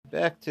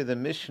Back to the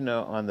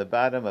Mishnah on the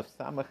bottom of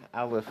Samach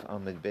Aleph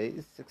Amud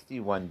Beis,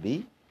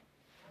 61b.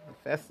 A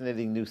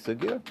fascinating new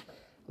sugya.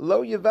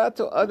 Lo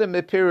yavato adam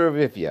mepira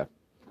rivya.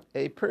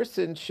 A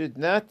person should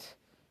not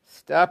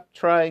stop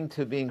trying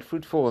to being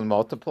fruitful and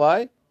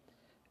multiply.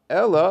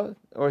 Ella,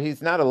 or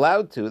he's not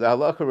allowed to. The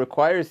halacha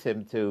requires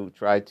him to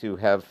try to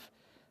have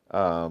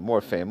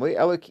more family.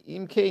 Ella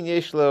im kein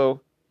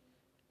yeshlo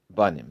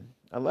banim,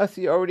 unless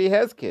he already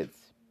has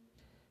kids.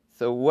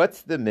 So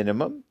what's the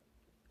minimum?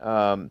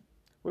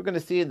 We're going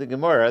to see in the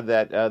Gemara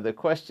that the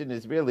question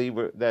is really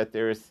that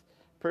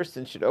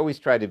person should always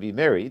try to be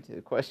married. The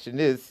question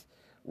is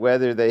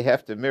whether they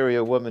have to marry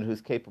a woman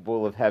who's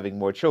capable of having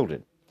more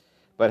children.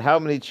 But how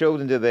many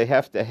children do they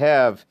have to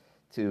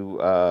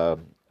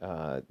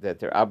that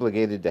they're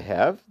obligated to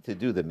have to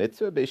do the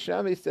mitzvah? Beis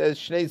Shammai says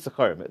shnei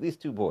zacharim, at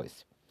least two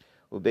boys.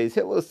 Beis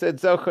Hillel said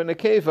zachar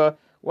nekeva,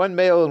 one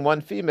male and one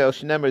female.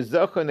 Shnemer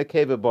zachar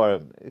nekeva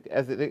barim,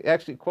 as it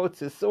actually quotes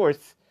his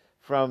source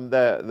from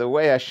the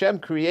way Hashem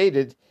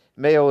created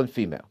male and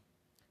female.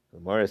 The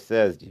Gemara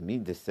says, do you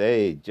mean to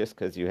say just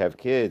because you have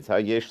kids, ha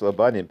yesh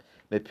labanim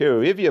mepira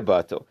rivya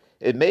bato?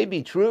 It may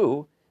be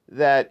true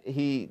that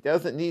he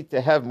doesn't need to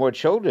have more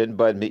children,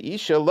 but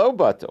meisha lo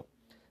bato.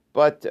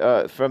 But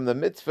from the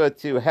mitzvah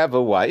to have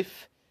a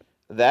wife,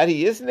 that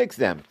he isn't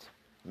exempt.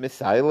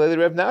 Messiah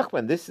Reb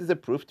Nachman. This is a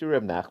proof to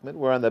Reb Nachman.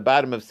 We're on the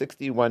bottom of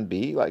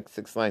 61b, like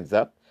 6 lines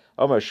up.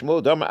 Omar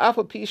Shmuel, Omar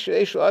Afal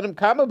Pisha Eshel Adam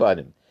Kama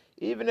Banim.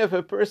 Even if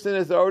a person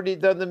has already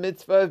done the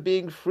mitzvah of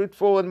being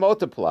fruitful and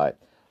multiply,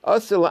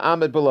 Asel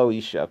Amad Below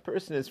Isha, a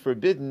person is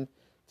forbidden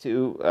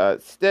to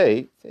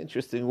stay. It's an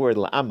interesting word,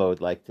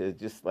 la'amod, like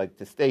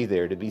to stay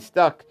there, to be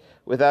stuck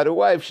without a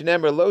wife.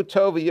 Shnemer lo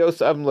tov yos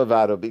avim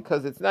levado,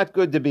 because it's not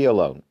good to be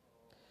alone.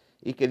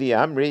 Ikadi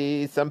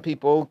Amri, some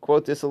people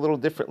quote this a little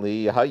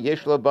differently. Ha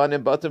yesh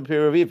labanim batim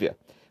piravivya.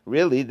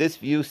 Really, this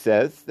view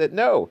says that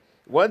no,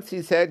 once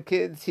he's had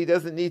kids, he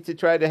doesn't need to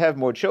try to have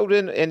more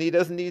children, and he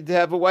doesn't need to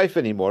have a wife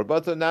anymore.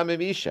 Bato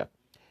namim isha.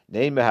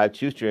 Name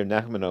ha'chutrim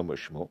Nachman Omer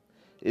Shmuel.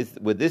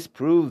 Would this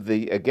prove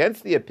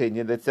against the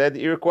opinion that said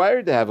that you're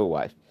required to have a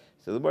wife?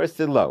 So the Gemara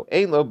said, "Lo,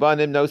 ain't lo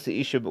banim no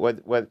seisha."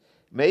 But what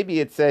maybe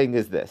it's saying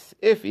is this: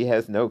 if he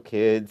has no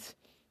kids,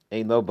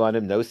 ain't lo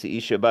banim no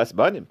seisha bas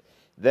banim,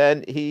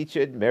 then he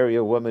should marry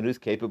a woman who's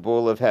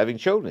capable of having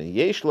children.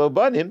 Yesh lo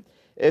banim.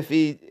 If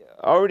he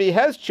already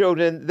has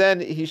children,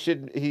 then he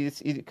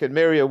could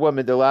marry a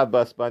woman de la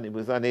bas banim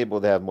who's unable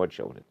to have more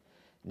children.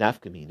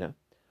 Nafkamina.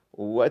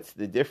 What's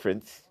the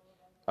difference?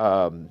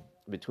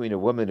 Between a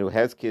woman who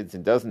has kids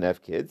and doesn't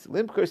have kids,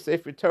 limkor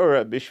sefer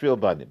Torah bishvil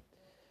banim.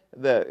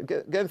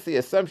 Against the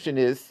assumption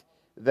is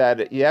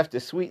that you have to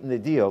sweeten the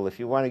deal if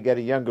you want to get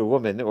a younger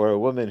woman or a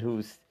woman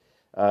who's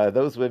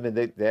those women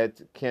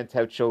that can't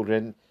have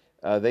children,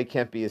 they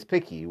can't be as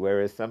picky.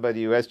 Whereas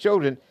somebody who has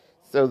children,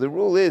 so the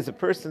rule is a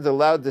person's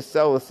allowed to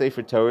sell a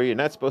sefer Torah. You're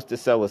not supposed to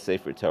sell a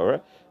sefer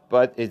Torah,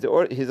 but he's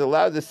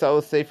allowed to sell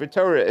a sefer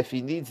Torah if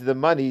he needs the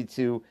money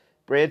to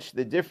branch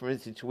the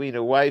difference between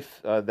a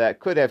wife that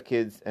could have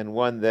kids and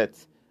one that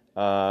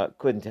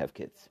couldn't have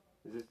kids.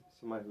 Is this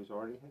somebody who's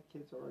already had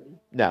kids already?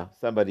 No,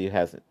 somebody who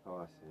hasn't.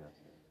 Oh, I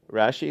see.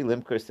 Rashi,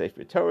 Limkar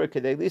Sefer Torah,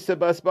 Kadei Lisa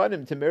Bas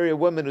Banim, to marry a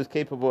woman who's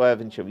capable of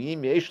having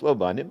children. Yesh Lo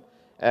Banim,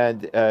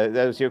 and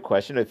that was your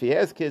question. If he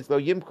has kids, Lo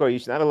Yimkor,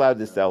 he's not allowed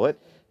to sell it.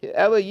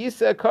 Ela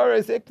Yisa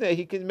Kara Zikna,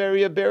 he can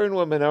marry a barren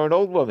woman or an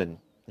old woman.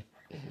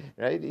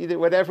 Right? Either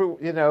whatever,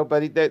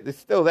 but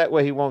still that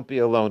way he won't be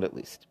alone at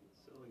least.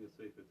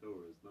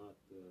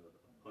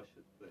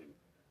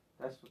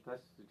 That's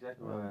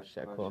exactly what that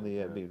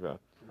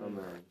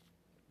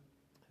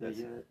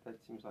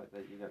seems like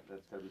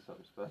that's got to be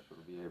something special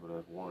to be able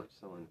to warrant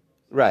selling.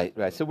 Right.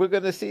 So we're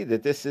going to see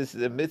that this is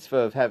the mitzvah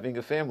of having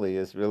a family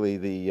is really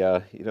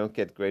you don't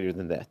get greater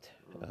than that.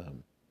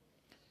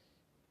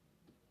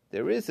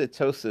 There is a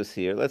Tosos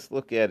here. Let's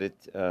look at it.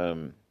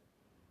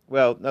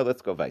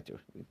 Let's go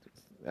weiter.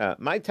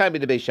 My time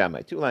in the Beis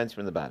Shammai, 2 lines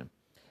from the bottom.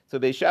 So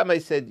Beis Shammai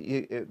said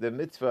the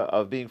mitzvah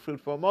of being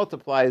fruitful and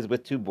multiply is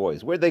with 2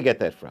 boys. Where'd they get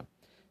that from?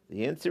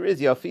 The answer is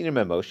Yalfinim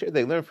and Moshe.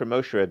 They learned from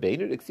Moshe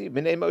Rabbeinu.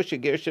 B'nei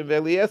Moshe Gershom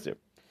ve'Eliezer.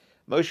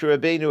 Moshe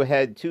Rabbeinu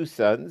had 2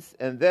 sons,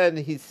 and then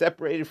he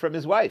separated from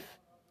his wife.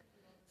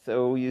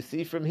 So you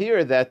see from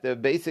here that the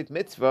basic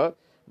mitzvah,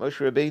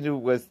 Moshe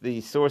Rabbeinu was the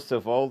source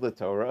of all the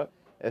Torah.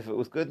 If it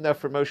was good enough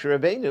for Moshe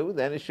Rabbeinu,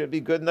 then it should be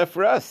good enough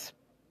for us.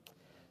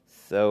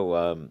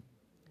 So,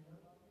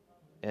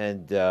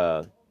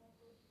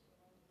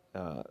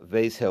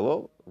 Beis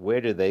Hillel,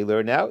 where did they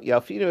learn out?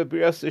 Yalfinu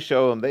B'rias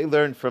Sholem. They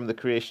learned from the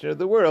creation of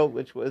the world,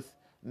 which was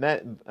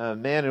man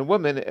and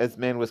woman as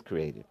man was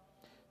created.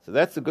 So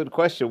that's a good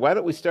question. Why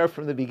don't we start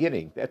from the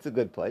beginning? That's a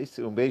good place.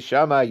 Beis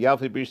Shammai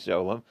Yalfi B'rias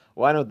Sholem.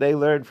 Why don't they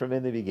learn from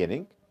in the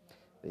beginning?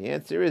 The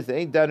answer is they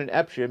ain't done an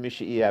epshir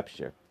mish'i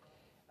epshir.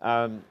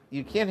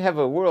 You can't have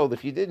a world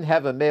if you didn't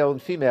have a male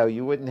and female.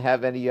 You wouldn't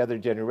have any other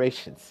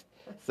generations.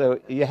 So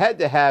you had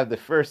to have the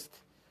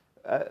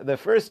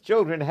first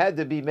children had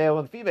to be male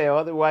and female,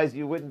 otherwise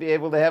you wouldn't be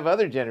able to have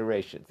other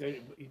generations.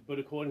 But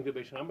according to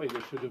Beis Shammai,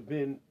 there should have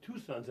been 2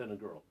 sons and a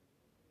girl.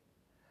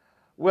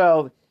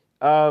 Well,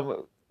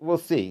 we'll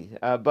see.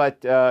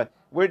 But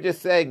we're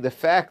just saying the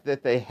fact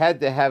that they had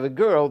to have a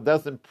girl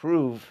doesn't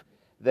prove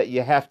that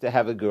you have to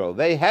have a girl.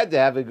 They had to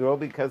have a girl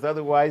because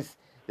otherwise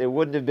there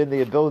wouldn't have been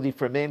the ability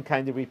for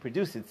mankind to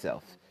reproduce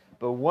itself.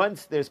 But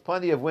once there's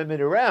plenty of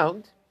women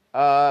around,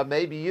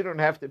 maybe you don't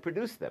have to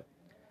produce them.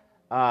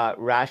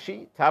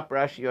 Rashi, top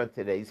Rashi on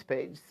today's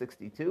page,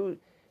 62.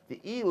 The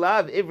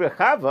ilav ivra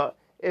chava,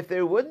 if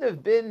there wouldn't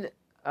have been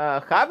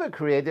chava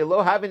created,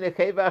 lo having a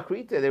cheva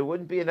achrita, there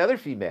wouldn't be another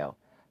female.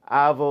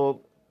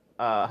 Avo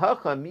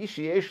hacha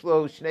mishi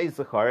yeshlo shnei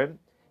zacharim,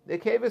 the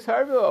keva's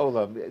harva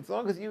olam. As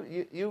long as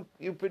you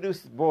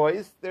produce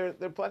boys, there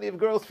are plenty of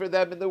girls for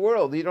them in the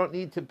world. You don't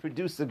need to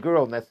produce a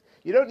girl.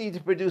 You don't need to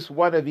produce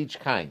one of each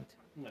kind.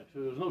 No,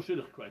 so there's no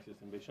shidduch crisis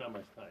in Beis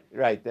Shammai's time.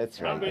 Right, that's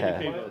right.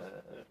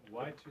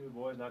 Why two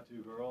boy, not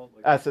two girl?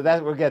 So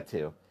that we'll get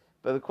to.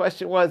 But the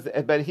question was,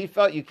 but he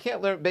felt you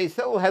can't learn. Beis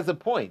Hillel has a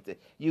point.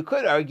 You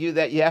could argue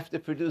that you have to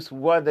produce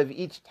one of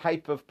each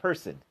type of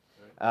person.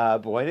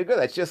 Boy and girl.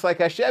 That's just like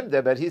Hashem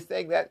did, but he's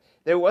saying that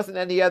there wasn't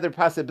any other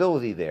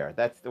possibility there.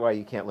 That's why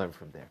you can't learn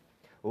from there.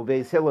 Well,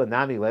 Beis Hillel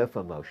nami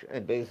le'efel Moshe,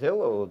 and Beis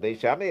Hillel, Beis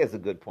Shammai has a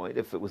good point.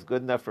 If it was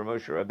good enough for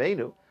Moshe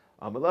Rabbeinu,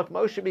 Amalach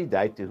Moshe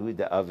midaitu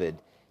the Avid.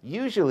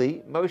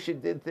 Usually,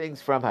 Moshe did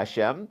things from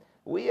Hashem.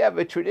 We have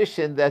a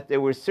tradition that there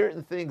were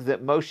certain things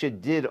that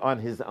Moshe did on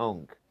his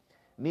own,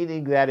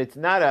 meaning that it's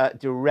not a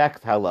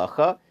direct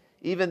halacha,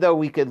 even though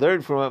we could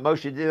learn from what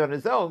Moshe did on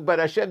his own, but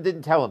Hashem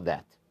didn't tell him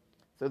that.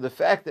 So the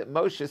fact that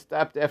Moshe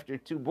stopped after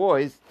two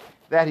boys,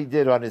 that he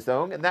did on his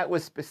own, and that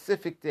was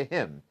specific to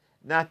him,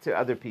 not to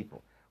other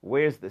people.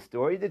 Where's the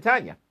story? The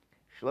Tanya.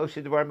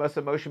 Shlosha Dvar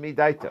Masa Moshe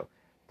Midaito.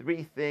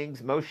 3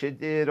 things Moshe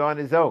did on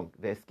his own.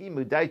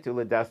 Veskimu Daito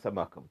L'das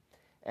HaMakom.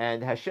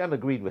 And Hashem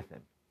agreed with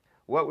him.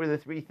 What were the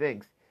 3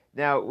 things?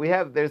 Now,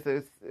 there's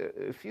a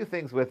few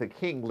things with a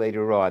king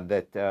later on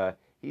that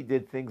he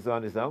did things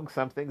on his own.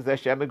 Some things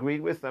Hashem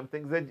agreed with, some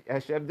things that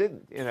Hashem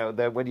didn't. You know,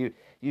 that when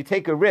you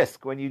take a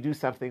risk when you do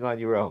something on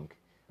your own.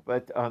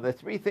 But on the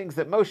 3 things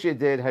that Moshe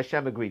did,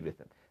 Hashem agreed with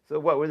him. So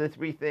what were the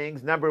 3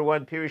 things? Number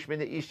 1, Pirish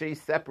Min Isha,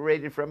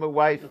 separated from a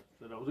wife.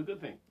 So that was a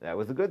good thing. That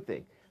was a good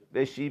thing.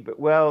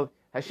 Well,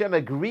 Hashem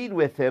agreed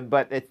with him,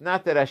 but it's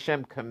not that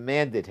Hashem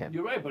commanded him.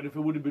 You're right, but if it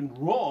would have been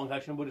wrong,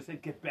 Hashem would have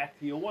said, get back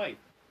to your wife.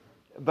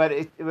 But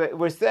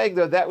we're saying,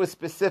 though, that was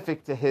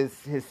specific to his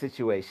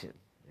situation.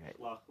 Right.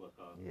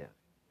 Yeah.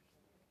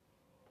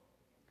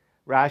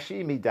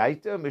 Rashi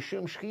midaita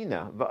mishum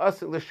shchina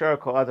va'asa l'shar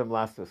kol adam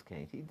lastos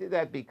kain. He did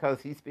that because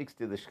he speaks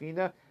to the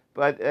shchina,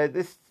 but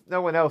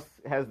no one else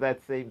has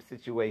that same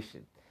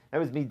situation. That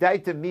was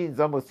midaita means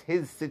almost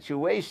his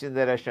situation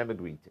that Hashem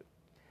agreed to.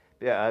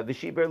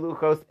 V'shiber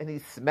luchos, and he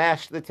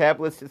smashed the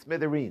tablets to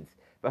smithereens.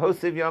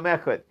 V'hosiv yom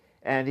echad,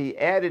 and he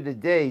added a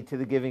day to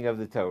the giving of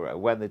the Torah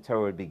when the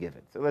Torah would be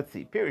given. So let's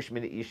see. Pirish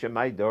min isha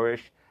my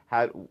dorish.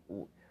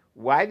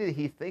 Why did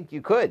he think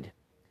you could?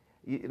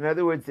 In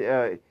other words,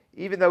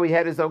 even though he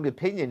had his own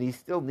opinion, he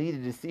still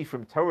needed to see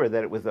from Torah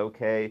that it was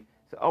okay.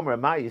 So Omer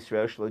Ma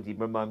Yisrael shlo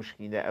dibra mam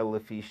shchina el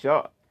lefi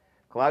shah.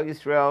 Klal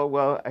Yisrael,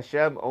 well,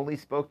 Hashem only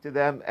spoke to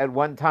them at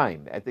one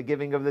time, at the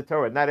giving of the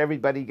Torah. Not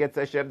everybody gets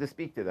Hashem to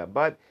speak to them,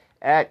 but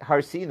at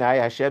Har Sinai,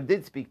 Hashem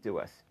did speak to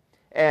us.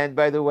 And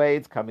by the way,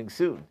 it's coming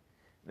soon.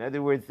 In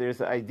other words, there's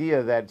the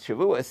idea that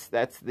Shavuos,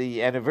 that's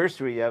the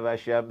anniversary of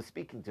Hashem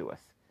speaking to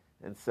us.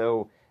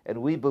 And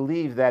we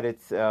believe that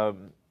it's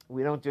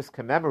we don't just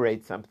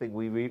commemorate something;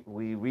 we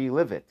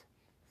relive it.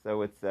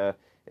 So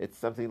it's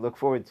something to look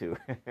forward to,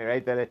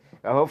 right? That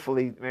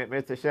hopefully,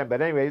 Mitzvah Hashem.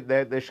 But anyway,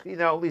 the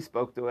Shekhinah only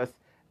spoke to us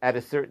at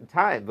a certain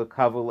time,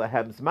 v'kavu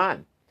lahem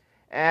zman,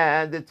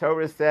 and the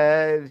Torah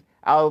said,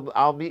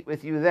 "I'll meet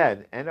with you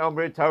then." And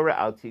Omer Torah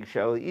al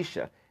tigshal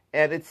isha,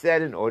 and it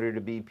said, in order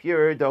to be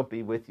pure, don't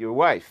be with your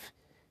wife.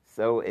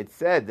 So it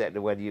said that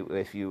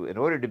in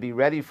order to be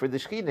ready for the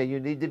Shekhinah, you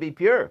need to be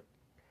pure.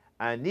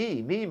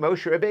 Ani, me,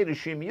 Moshe Rabbeinu,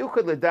 Shim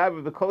Yuchad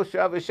L'Daber B'Kol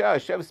Shah V'Shah.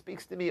 Hashem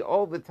speaks to me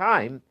all the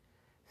time.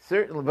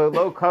 Certainly,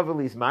 V'Lo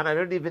Kavali Zman. I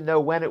don't even know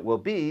when it will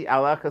be.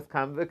 Alachas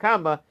Kam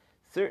V'Kama.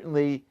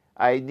 Certainly,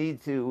 I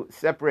need to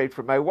separate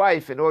from my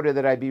wife in order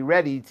that I be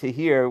ready to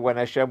hear when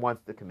Hashem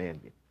wants to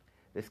command me.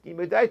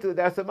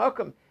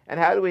 And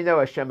how do we know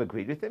Hashem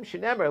agreed with him?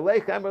 Shenemar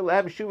Lechem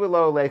Lehem Shuva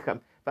Lo Lechem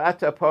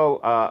V'Ata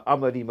Po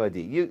Amodi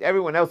Modi.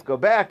 Everyone else go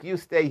back. You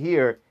stay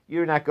here.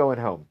 You're not going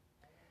home.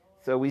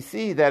 So we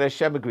see that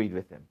Hashem agreed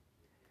with him.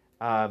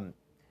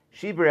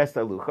 Shiber es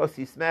aluchos,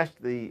 he smashed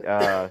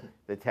the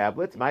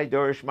tablets. My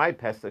dorish, my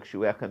pesach,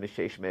 shuecha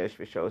mishesh me'esh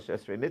v'shalosh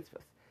esrei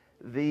mitzvahs.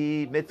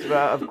 The mitzvah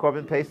of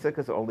Korban Pesach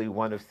is only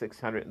one of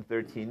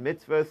 613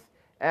 mitzvahs,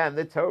 and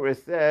the Torah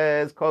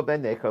says, Kol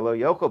ben necha lo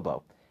yochel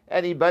bo.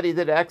 Anybody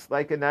that acts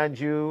like a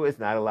non-Jew is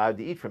not allowed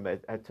to eat from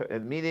it,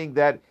 meaning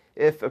that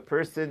if a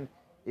person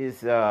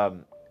is a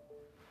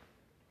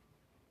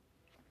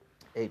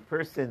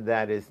person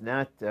that is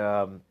not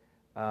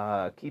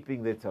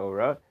keeping the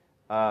Torah,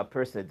 a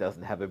person that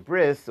doesn't have a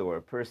bris, or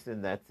a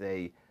person that's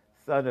a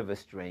son of a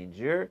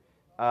stranger,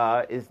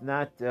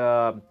 cannot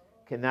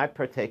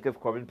partake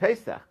of Korban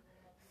Pesach.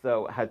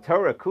 So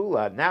HaTorah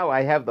Kula, now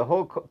I have the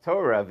whole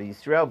Torah of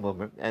Yisrael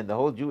movement, and the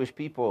whole Jewish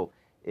people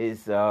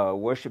is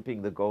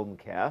worshiping the golden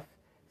calf.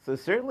 So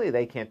certainly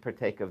they can't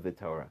partake of the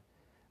Torah.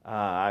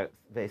 And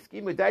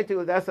Hashem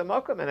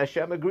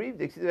agreed.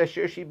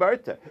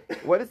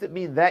 What does it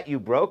mean that you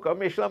broke? He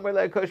got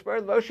his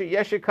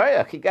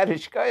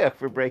shkoyach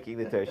for breaking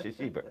the Torah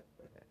Sheshibur.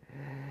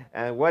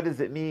 And what does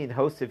it mean?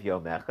 Hosef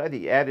Yom Echad.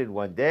 He added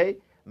one day,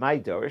 my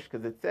dorish,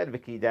 because it said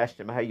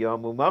v'kidashtem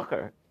hayom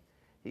u'machar.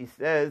 He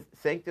says,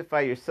 sanctify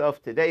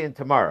yourself today and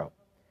tomorrow.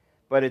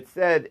 But it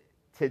said,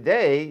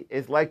 today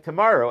is like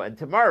tomorrow, and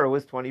tomorrow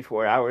is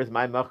 24 hours.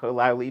 My machar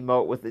la'li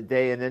mo was the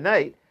day and the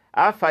night.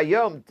 Af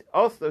hayom,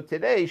 also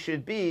today,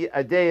 should be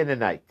a day and a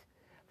night.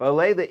 And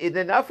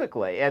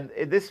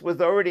this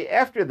was already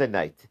after the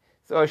night.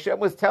 So Hashem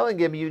was telling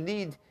him, you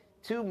need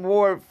 2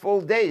 more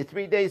full days,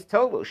 3 days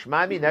total.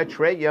 Shmami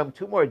natrei yom,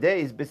 2 more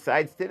days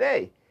besides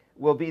today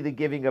will be the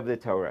giving of the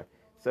Torah.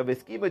 So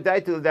v'skimu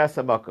daitu l'das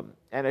hamakom,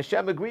 and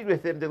Hashem agreed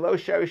with him. Delo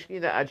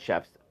sharishkina ad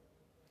shapsa.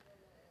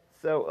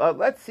 So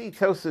let's see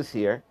Tosas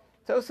here.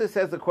 Tosas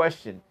has a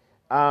question.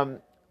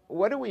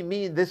 What do we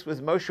mean? This was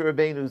Moshe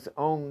Rabbeinu's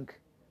own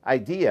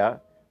idea.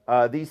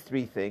 These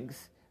 3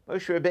 things.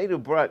 Moshe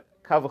Rabbeinu brought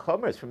kal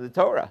v'chomers from the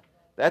Torah.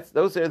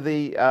 Those are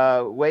the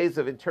ways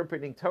of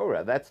interpreting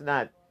Torah. That's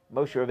not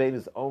Moshe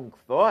Rabbeinu's own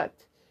thought.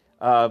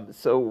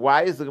 So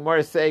why is the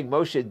Gemara saying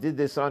Moshe did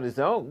this on his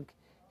own?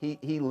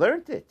 He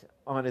learned it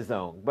on his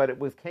own, but it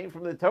came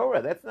from the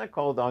Torah. That's not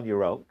called on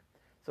your own.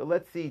 So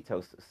let's see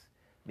Tosas.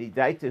 What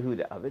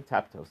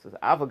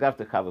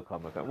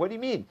do you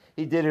mean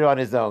he did it on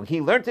his own?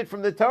 He learned it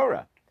from the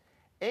Torah.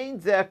 He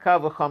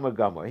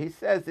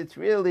says it's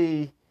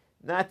really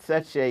not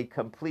such a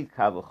complete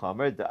kal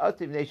v'chomer.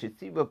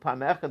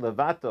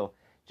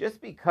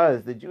 Just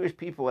because the Jewish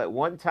people at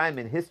one time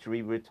in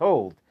history were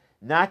told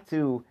not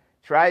to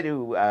try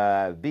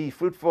to be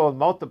fruitful and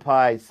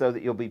multiply so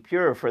that you'll be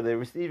pure for the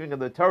receiving of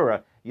the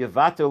Torah,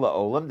 Yavatu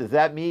la'olam, does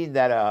that mean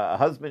that a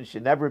husband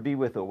should never be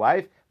with a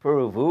wife?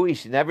 Peruvu, he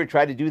should never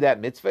try to do that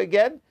mitzvah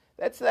again?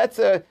 That's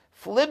a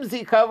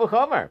flimsy kal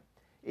v'chomer.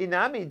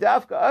 Inami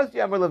dafka az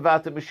yamar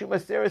levata mishum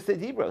asera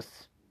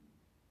sedibros.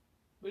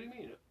 What do you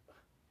mean?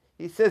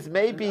 He says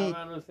maybe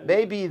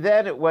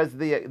then it was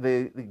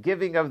the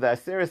giving of the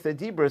asera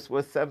sedibros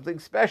was something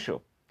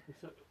special.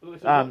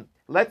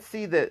 Let's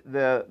see the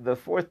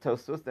 4th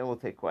Tosfos, then we'll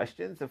take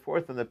questions. The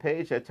 4th on the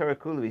page, Torah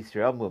Kulu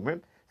Yisrael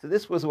Mumrim. So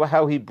this was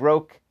how he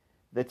broke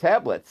the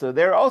tablet. So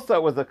there also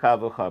was a kal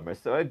v'chomer.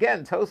 So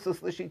again, Tosfos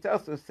Lishi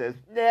Tosfos says,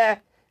 nah,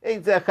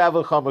 ain't that kal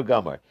v'chomer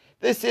gomer.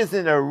 This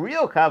isn't a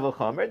real kal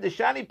v'chomer. The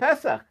Shani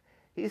Pesach.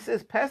 He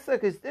says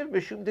Pesach is div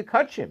mishum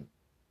dekachim.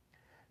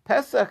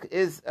 Pesach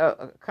is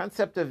a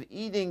concept of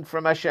eating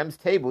from Hashem's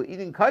table,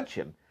 eating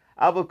kachim.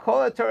 Avol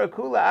kol Torah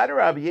Kula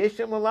adarab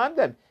yeshem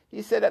l'lamdem.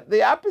 He said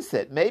the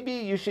opposite. Maybe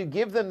you should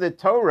give them the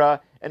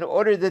Torah in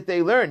order that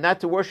they learn not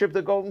to worship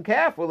the golden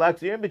calf. And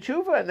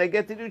they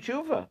get to do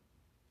tshuva.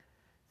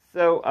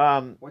 So,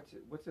 what's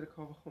it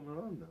called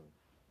though?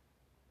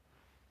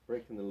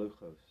 Breaking the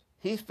luchos.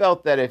 He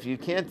felt that if you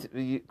can't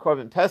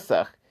korban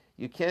Pesach,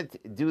 you can't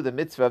do the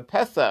mitzvah of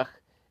Pesach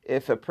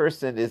if a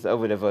person is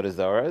over the avodah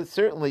zarah.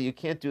 Certainly, you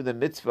can't do the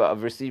mitzvah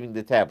of receiving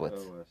the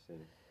tablets. Oh, I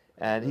see.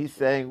 And he's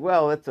saying,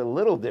 well, it's a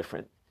little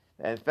different.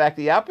 In fact,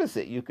 the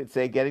opposite. You could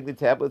say getting the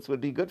tablets would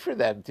be good for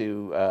them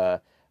to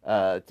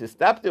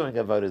stop doing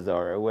avodah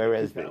zarah.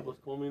 Whereas the tablets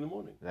call me in the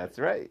morning. That's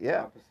right.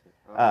 Yeah.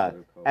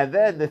 And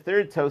then the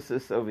 3rd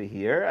Tosas over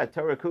here,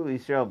 Torah Kulu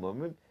Yisrael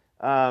Mumrim.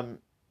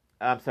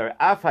 I'm sorry.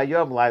 Af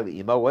hayom laili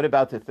imo. What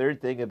about the 3rd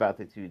thing about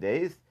the 2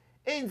 days?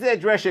 Ein zeh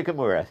dresha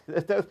kamura.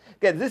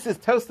 Again, this is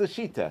Tosas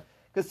Shita,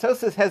 because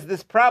Tosas has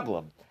this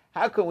problem.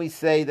 How can we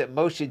say that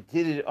Moshe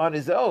did it on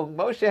his own?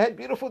 Moshe had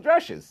beautiful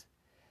drushes.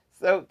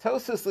 So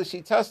Tosas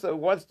L'Shitasa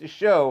wants to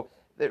show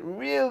that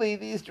really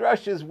these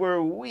drushes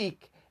were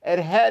weak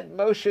and had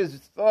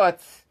Moshe's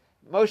thoughts.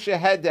 Moshe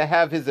had to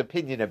have his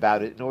opinion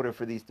about it in order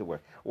for these to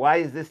work. Why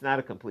is this not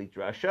a complete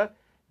drasha?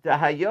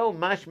 Dahayo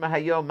mashma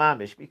hayo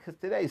mamish, because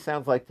today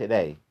sounds like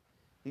today.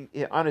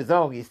 On his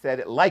own, he said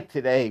it like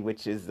today,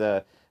 which is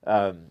a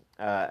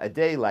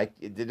day like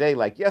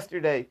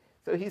yesterday.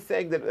 So he's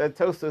saying that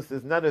Tosas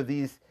is none of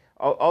these.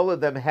 All of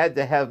them had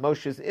to have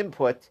Moshe's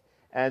input.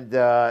 And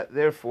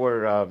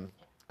therefore,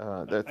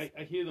 I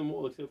hear them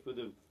all except for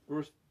the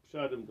first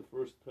Shadim, the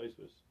first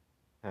Tosfos.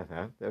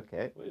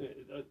 Okay. Wait a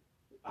minute.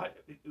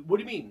 What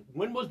do you mean?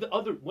 When was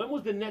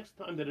the next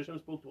time that Hashem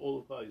spoke to all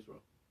of Klal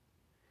Yisrael?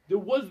 There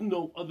was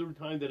no other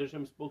time that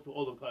Hashem spoke to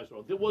all of Klal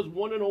Yisrael. There was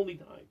one and only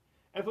time.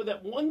 And for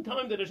that one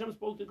time that Hashem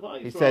spoke to Klal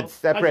Yisrael, he said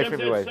separate Hashem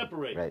from the way.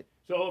 Separate. Right.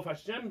 So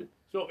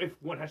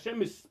when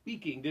Hashem is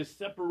speaking, there's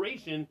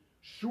separation.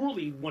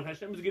 Surely, when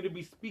Hashem is going to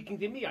be speaking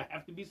to me, I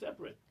have to be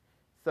separate.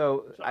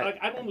 So I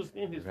don't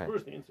understand his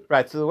first answer.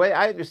 Right. So the way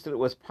I understood it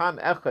was Pam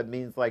Echad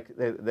means like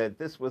that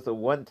this was a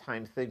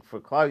one-time thing for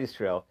Klal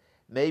Yisrael.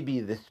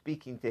 Maybe the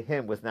speaking to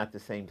him was not the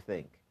same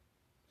thing.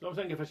 So I'm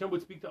saying if Hashem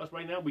would speak to us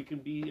right now, we can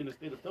be in a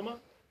state of Tumah?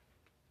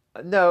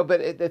 No,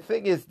 but the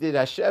thing is, did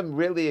Hashem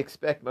really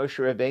expect Moshe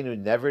Rabbeinu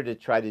never to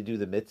try to do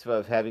the mitzvah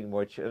of having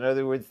more children? In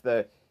other words,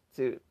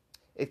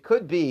 it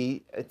could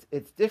be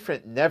it's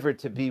different never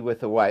to be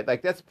with a wife.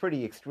 Like that's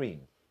pretty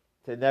extreme,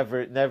 to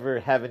never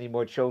have any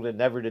more children,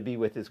 never to be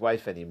with his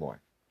wife anymore.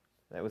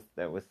 That was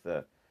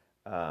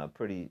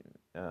pretty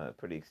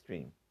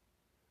extreme.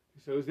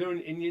 So is there an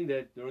Indian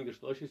that during the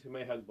Shloshis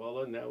Yemei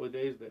Hagbala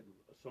nowadays that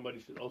somebody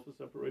should also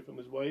separate from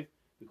his wife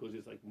because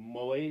it's like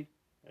Moed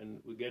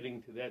and we're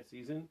getting to that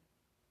season?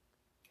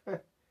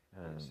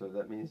 So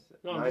that means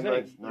No, I'm nine saying,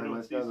 months, you nine don't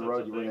months see down the such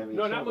road, a you wouldn't have any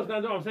No, that children. was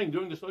not. No, I'm saying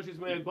during the Shloshis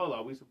Yemei Hagbala,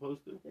 are we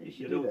supposed to? Yeah, you You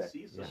should do don't that.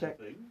 see such Check-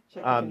 a thing.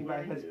 Check Um, if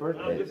anybody has I'm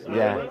birthdays. just- nine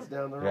Yeah. months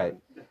down the road. Right.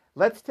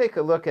 Let's take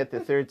a look at the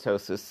third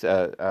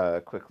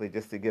Tosus quickly,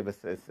 just to give us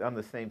it's on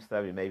the same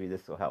study. Maybe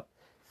this will help.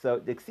 So,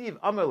 Diksiv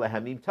Amar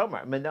Lehamim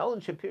Tomar Menolin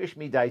Shapirish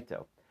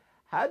Midaito.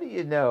 How do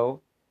you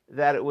know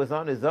that it was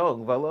on his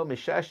own? Valo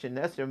Mishash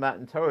Neser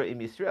Matan Torah Im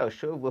Yisrael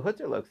Shuv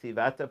Lehuter Loksiv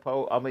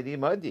Atapo Amidi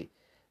Modi.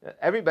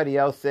 Everybody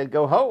else said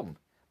go home.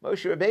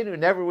 Moshe Rabbeinu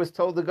never was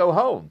told to go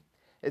home.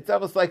 It's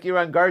almost like you're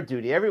on guard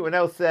duty. Everyone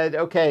else said,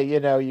 okay,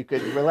 you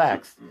could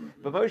relax.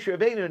 But Moshe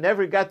Rabbeinu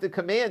never got the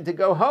command to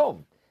go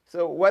home.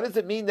 So what does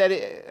it mean that,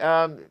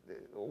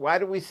 why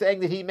are we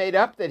saying that he made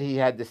up that he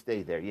had to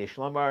stay there?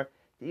 Yeshlamar,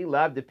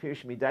 Dilab de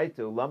Pirsh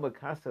Midaito, Lama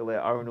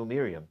Kasale Arunu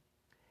Miriam.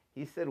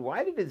 He said,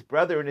 why did his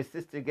brother and his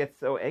sister get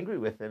so angry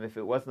with him if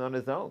it wasn't on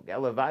his own?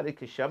 Galavadi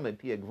Kisham and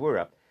Pia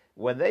Gvura.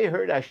 When they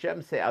heard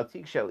Hashem say,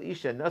 Altik Shel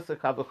Isha Nasa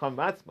Kavacham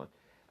Matzman,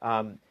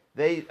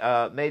 they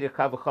made a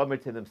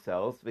kavachomer to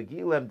themselves.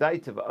 V'gilem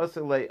daitav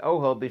osele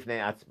ohel bifnei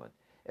atzman.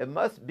 It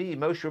must be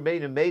Moshe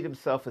Rabbeinu made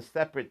himself a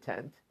separate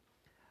tent.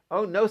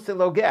 Oh, no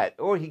lo get,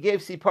 or he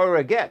gave Sipora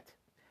a get.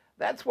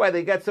 That's why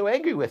they got so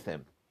angry with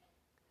him.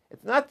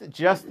 It's not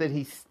just that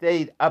he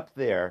stayed up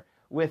there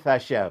with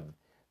Hashem,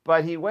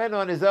 but he went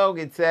on his own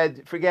and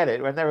said, "Forget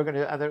it. We're never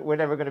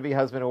going to be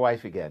husband and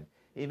wife again."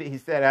 He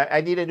said, "I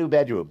need a new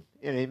bedroom."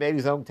 He made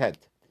his own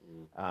tent.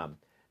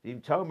 But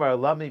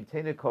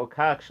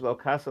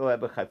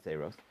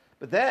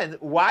then,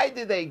 why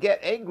did they get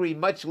angry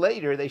much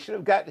later? They should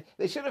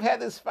have had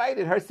this fight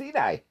at Har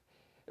Sinai.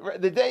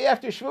 The day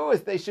after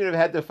Shavuos, they should have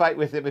had to fight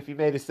with him if he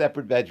made a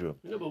separate bedroom.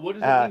 No, but what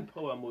does it mean,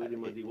 Poa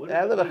Moedim Adi? What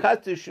does it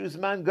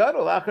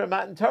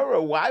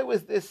mean? Why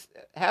was this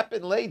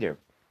happen later?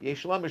 Maybe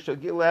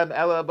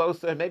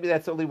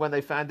that's only when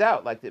they found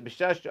out. Like the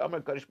Bishash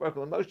Omer Kodesh Baruch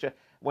Hu Moshe,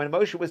 when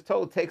Moshe was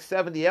told, take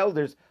 70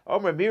 elders,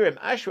 Omer Miriam,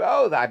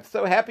 Ashra, I'm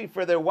so happy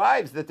for their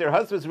wives that their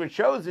husbands were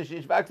chosen.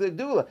 Shishvak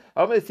Zegdula.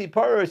 Omer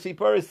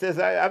Sipora says,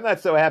 I'm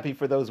not so happy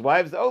for those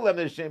wives.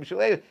 Olem Shem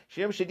Shalei,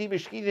 Shem Shadi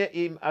B'Shkina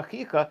Im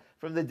Achicha,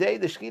 from the day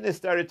the Shekhinah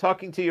started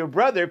talking to your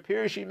brother,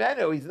 Pirish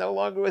Imenu, he's no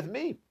longer with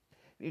me.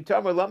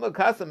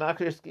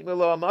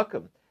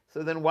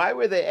 So then why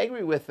were they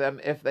angry with them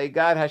if they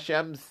got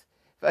Hashem's,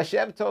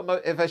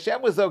 if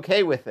Hashem was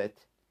okay with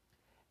it,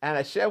 and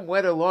Hashem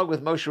went along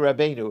with Moshe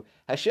Rabbeinu,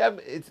 Hashem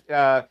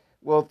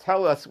will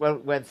tell us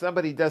when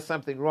somebody does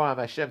something wrong,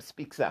 Hashem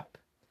speaks up.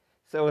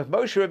 So if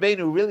Moshe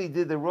Rabbeinu really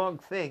did the wrong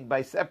thing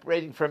by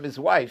separating from his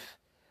wife,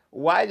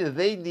 why do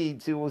they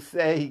need to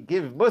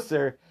give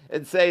Musar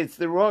and say it's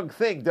the wrong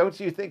thing? Don't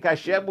you think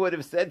Hashem would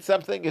have said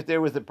something if there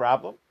was a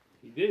problem?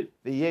 He did.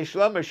 The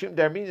Yeshlam Rishum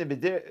Darmina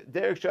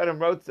Derek Shadam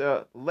wrote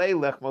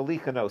Leilech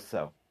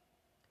Malichanoso.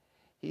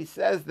 He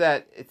says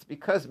that it's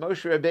because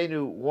Moshe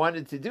Rabbeinu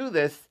wanted to do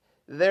this,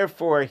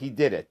 therefore he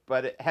did it.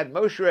 But had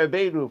Moshe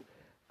Rabbeinu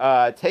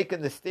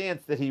taken the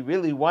stance that he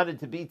really wanted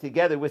to be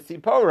together with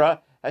Sipora,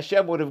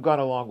 Hashem would have gone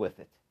along with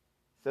it.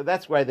 So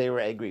that's why they were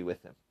angry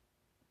with him.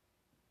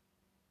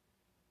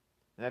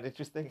 Isn't that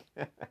interesting?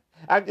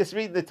 I'm just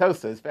reading the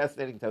Tosas,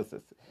 fascinating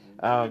Tosas.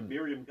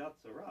 Miriam got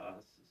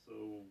Saras,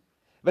 so...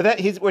 But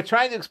we're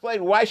trying to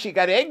explain why she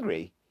got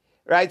angry.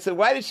 Right, so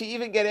why did she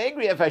even get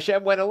angry if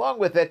Hashem went along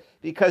with it?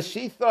 Because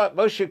she thought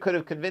Moshe could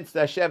have convinced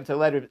Hashem to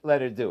let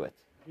her do it.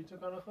 He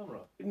took on a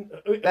chumrah.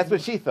 That's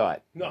what she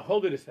thought. No,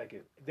 hold it a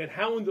second. Then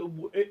how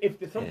if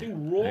there's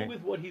something wrong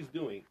with what he's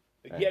doing,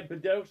 yet so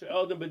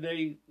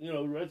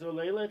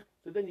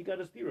then you got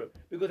to steer it.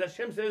 Because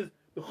Hashem says,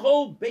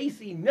 B'chol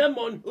Beisi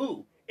Nemon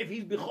who? If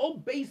he's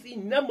B'chol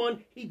Beisi Nemon,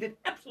 he did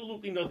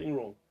absolutely nothing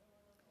wrong.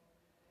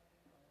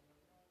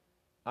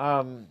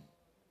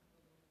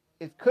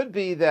 It could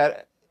be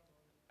that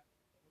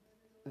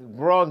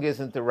wrong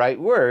isn't the right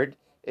word.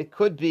 It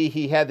could be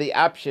he had the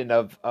option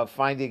of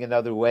finding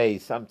another way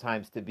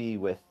sometimes to be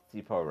with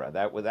Zipporah.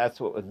 That's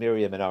what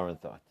Miriam and Aaron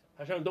thought.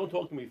 Hashem, don't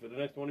talk to me for the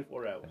next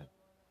 24 hours.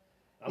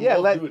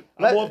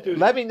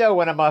 Let me know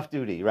when I'm off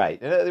duty.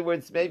 Right. In other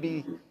words,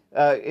 maybe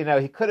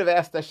he could have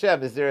asked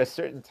Hashem, is there a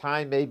certain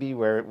time maybe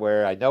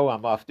where I know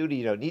I'm off duty?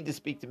 You don't need to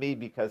speak to me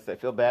because I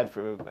feel bad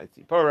for my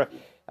Zipporah.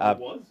 There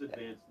was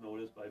advance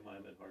notice by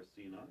Ma'amed Har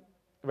Sinai.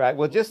 Right.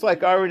 Well, just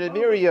like Aaron and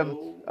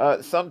Miriam,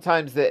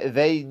 sometimes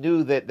they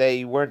knew that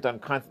they weren't on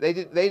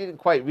constant. They didn't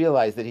quite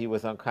realize that he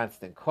was on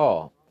constant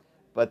call,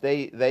 but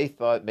they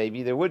thought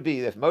maybe there would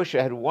be. If Moshe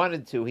had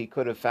wanted to, he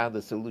could have found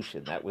a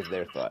solution. That was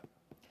their thought.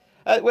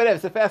 Whatever.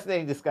 It's a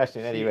fascinating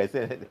discussion. Anyways,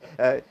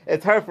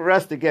 it's hard for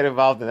us to get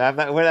involved in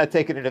that. We're not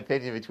taking an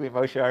opinion between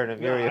Moshe Aaron and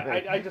Miriam.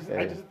 I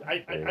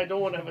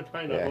don't want to have a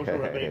taina Moshe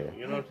Rabbeinu.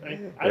 You know what I'm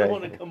saying? I don't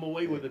want to come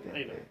away with a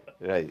taina.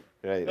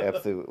 Right,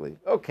 absolutely.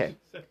 Okay,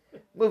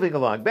 moving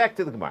along. Back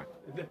to the Gemara.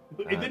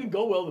 It didn't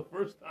go well the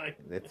first time.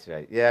 That's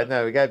right. Yeah,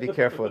 no, we got to be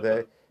careful.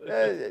 The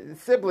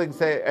siblings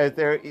say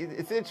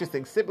it's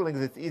interesting.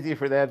 Siblings, it's easier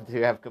for them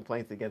to have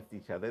complaints against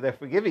each other. They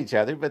forgive each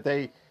other, but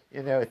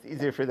it's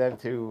easier for them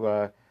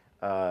to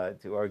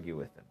argue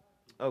with them.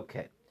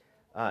 Okay,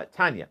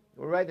 Tanya,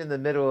 we're right in the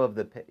middle of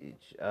the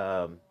page.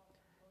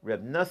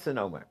 Reb Nassan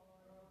Omer.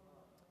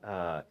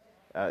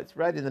 It's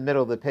right in the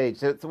middle of the page.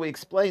 So we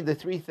explained the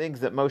three things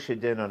that Moshe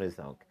did on his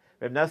own.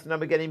 Reb Nassan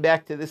Omer, getting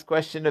back to this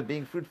question of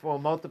being fruitful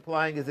and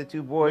multiplying, is it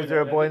two boys or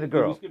a boy and a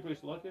girl? Did we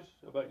skip Rish Lakish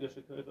about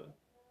Yeshua?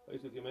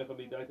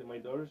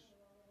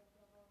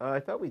 I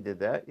thought we did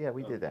that. Yeah,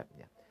 we did that.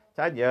 Yeah.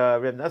 Tanya,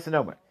 Reb Nassan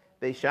Omer.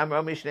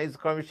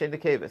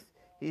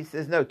 He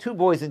says, no, two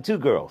boys and two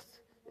girls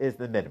is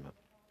the minimum.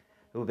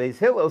 Beis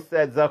Hillel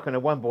said,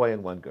 Zachon, one boy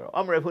and one girl.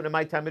 Amar Rav Huna,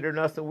 my Tamid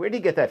Nassan, where did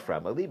he get that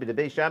from? Aliba, the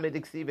Beis Shammai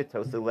Diksiva,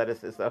 Tosa,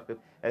 lettuce, as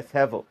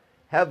Hevel.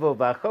 Hevel,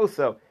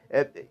 Vachoso.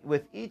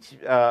 With each,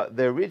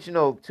 the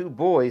original two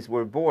boys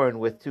were born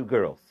with two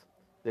girls.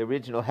 The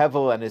original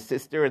Hevel and his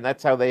sister, and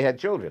that's how they had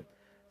children.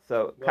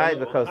 So, Kai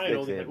Vachoso. I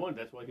only had one,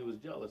 that's why he was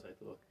jealous, I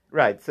thought.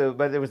 Right, so,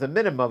 but there was a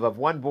minimum of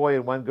one boy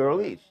and one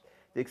girl each.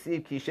 So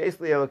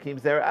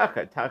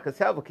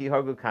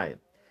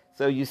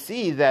you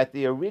see that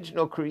the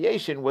original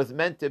creation was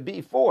meant to be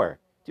for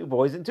two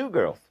boys and two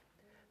girls.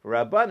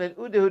 Rabbanan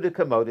Udehuda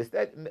Kamodis,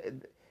 that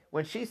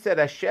when she said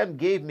Hashem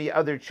gave me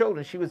other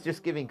children, she was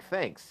just giving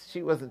thanks.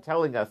 She wasn't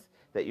telling us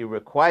that you're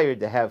required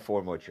to have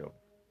four more children.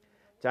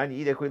 Tanya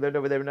Edek, we learned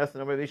over there,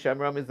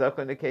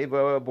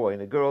 or a boy,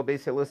 and a girl.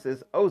 Beis Hillel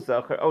says, O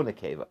Zachar, O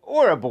Nekeva,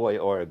 or a boy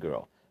or a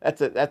girl.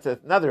 That's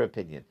another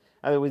opinion.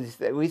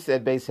 We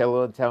said Beis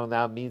Hillel until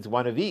now means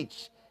one of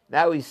each.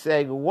 Now he's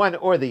saying one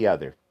or the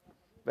other.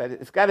 But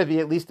it's got to be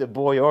at least a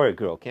boy or a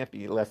girl. Can't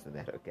be less than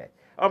that. Okay.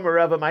 Amar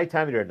Rava, my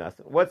time or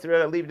nothing. What's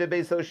the leave the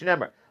Beis Hillel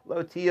Shnemer?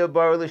 Lo tia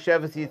bar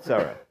l'sheves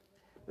yitzara.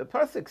 The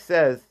pasuk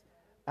says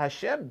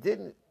Hashem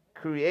didn't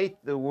create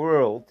the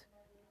world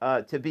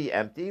to be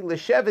empty.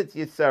 L'sheves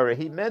yitzara.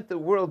 He meant the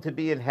world to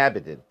be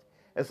inhabited.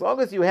 As long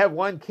as you have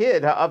one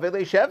kid, ha'avei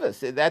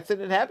l'sheves, that's an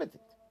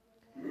inhabitant.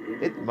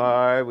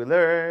 Itmar, we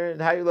learn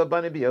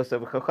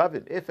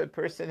if a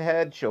person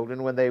had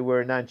children when they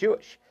were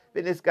non-Jewish,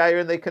 and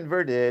they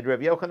converted, Rav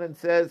Yochanan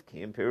says,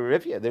 Kiyim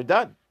Pirivya, they're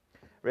done.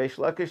 Reish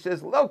Lakish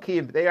says, Lo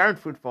Kiyim, they aren't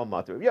fruitful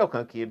mother. Rav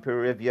Yochanan Kiyim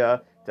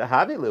Pirivya to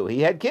Havilu,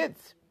 he had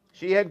kids.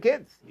 She had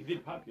kids. He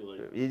did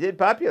populate. He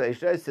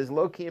says,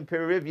 Lo Kiyim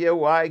Pirivya,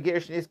 why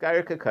Gershnis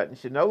Gair Kakut and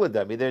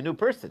Shinoladami, they're a new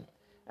person.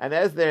 And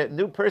as their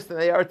new person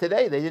they are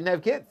today, they didn't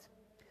have kids.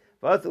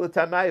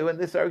 And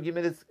this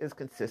argument is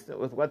consistent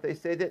with what they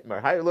say that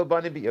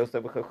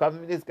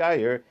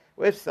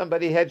if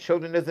somebody had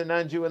children as a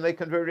non-Jew and they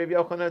converted,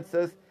 Rav Yochanan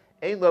says,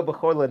 even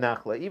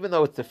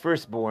though it's the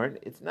firstborn,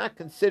 it's not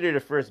considered a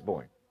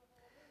firstborn.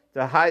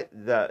 Well, now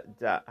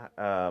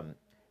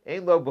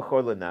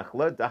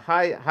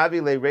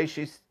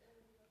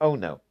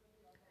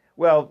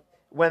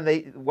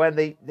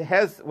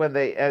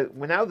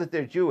that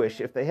they're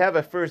Jewish, if they have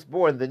a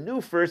firstborn, the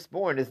new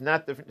firstborn is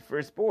not the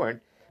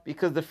firstborn,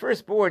 because the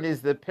firstborn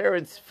is the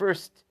parents'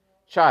 first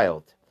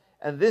child.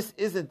 And this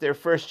isn't their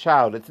first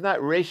child. It's not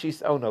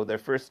Reshis Ono, their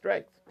first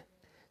strength.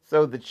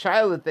 So the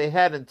child that they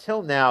had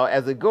until now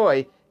as a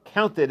goy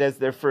counted as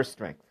their first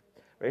strength.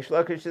 Reish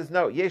Lakish says,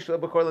 no,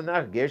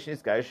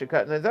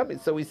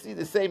 so we see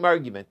the same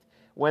argument.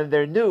 When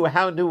they're new,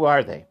 how new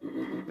are they?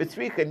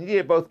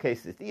 In both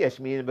cases.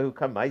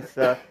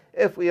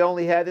 If we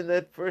only had in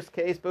the first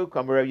case,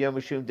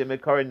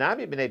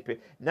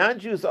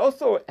 non-Jews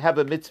also have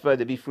a mitzvah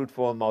to be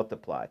fruitful and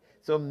multiply.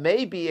 So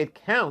maybe it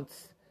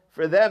counts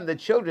for them the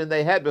children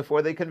they had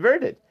before they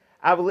converted.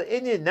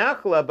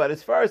 But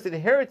as far as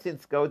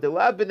inheritance go,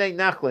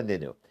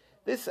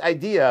 this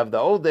idea of the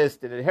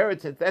oldest and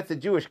inheritance, that's a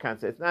Jewish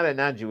concept. It's not a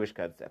non-Jewish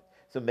concept.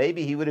 So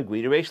maybe he would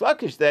agree to Reish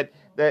Lakish that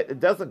it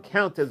doesn't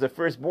count as a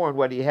firstborn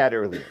what he had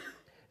earlier.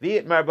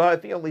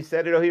 If he only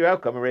said it, here, how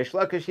come Reish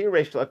Lakish? Here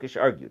Reish Lakish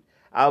argued.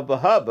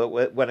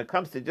 But when it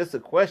comes to just a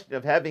question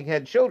of having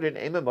had children,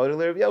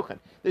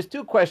 there's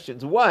two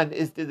questions. One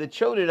is, do the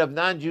children of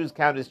non-Jews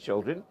count as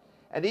children?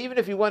 And even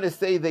if you want to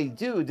say they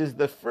do, does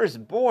the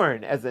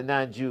firstborn as a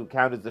non-Jew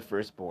count as the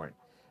firstborn?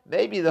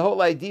 Maybe the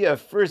whole idea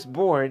of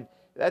firstborn,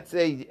 that's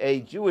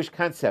a Jewish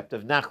concept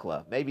of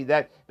nachla. Maybe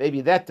that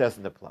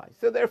doesn't apply.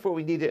 So therefore,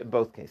 we need it in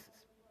both cases.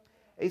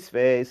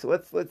 So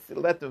let's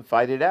let them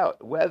fight it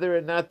out, whether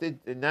or not the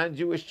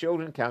non-Jewish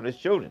children count as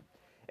children.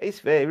 Rabbi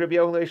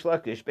Reish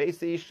Lakish,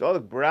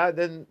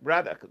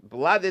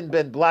 Bladin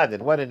ben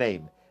Bladin, what a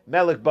name,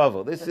 Melech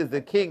Bavel. This is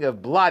the king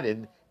of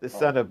Bladin, the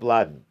son of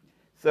Bladin.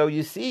 So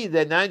you see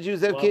that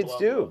non-Jews have kids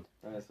too.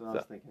 That's what I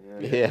was thinking.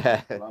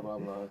 Yeah. Blah, blah,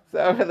 blah.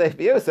 So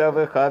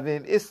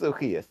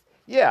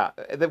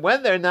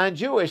when they're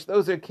non-Jewish,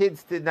 those are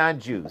kids to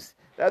non-Jews.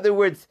 In other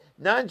words,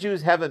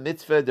 non-Jews have a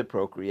mitzvah to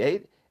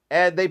procreate,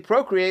 and they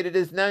procreated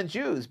as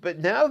non-Jews. But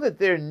now that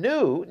they're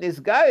new,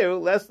 nisgayu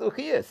les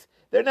luchias,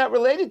 they're not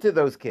related to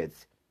those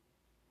kids.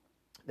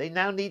 They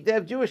now need to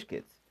have Jewish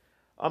kids.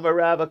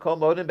 Everybody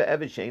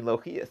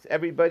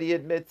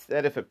admits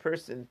that if a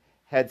person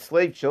had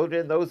slave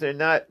children, those are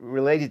not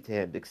related to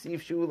him.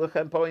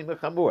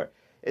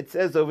 It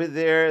says over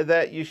there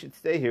that you should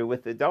stay here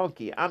with the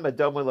donkey.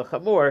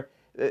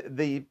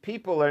 The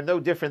people are no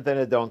different than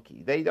a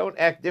donkey. They don't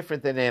act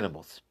different than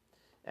animals.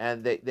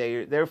 And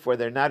therefore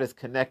they're not as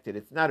connected.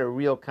 It's not a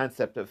real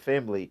concept of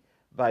family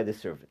by the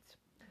servants.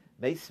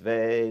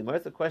 Meisvei,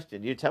 what's the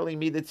question? You're telling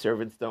me that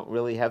servants don't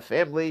really have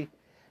family?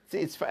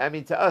 See,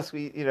 to us,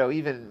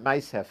 even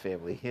mice have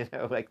family,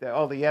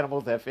 all the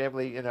animals have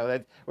family,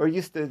 that we're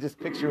used to just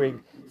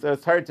picturing, so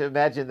it's hard to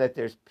imagine that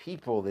there's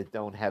people that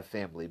don't have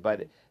family.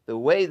 But the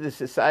way the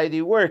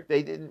society worked,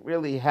 they didn't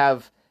really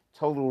have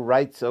total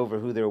rights over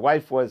who their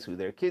wife was, who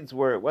their kids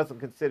were. It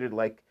wasn't considered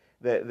like,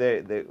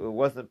 it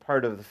wasn't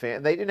part of the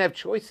family. They didn't have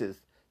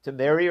choices to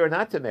marry or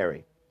not to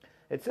marry.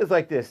 It says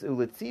like this,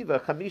 Uletziva,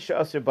 Chamisha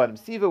Asr Banim.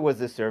 Siva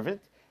was a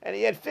servant, and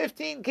he had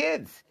 15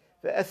 kids.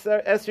 The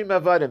Esrim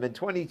Avadim and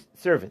 20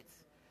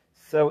 servants.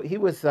 So he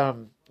was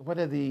one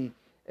of the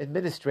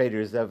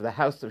administrators of the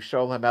house of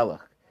Shaul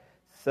HaMelech.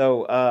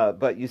 So,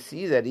 but you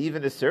see that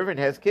even a servant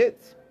has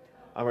kids.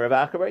 Amar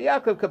Rav Acha bar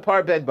Yaakov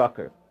Kapar ben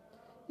Bakar.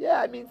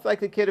 Yeah, it means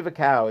like the kid of a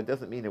cow. It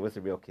doesn't mean it was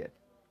a real kid.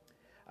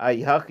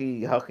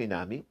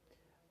 Nami.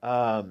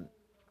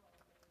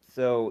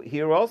 So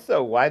here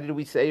also, why did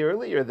we say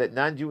earlier that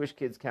non-Jewish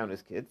kids count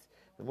as kids?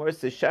 The more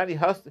says Shani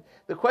Hast.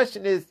 The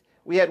question is,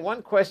 we had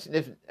one question,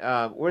 if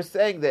we're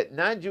saying that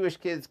non-Jewish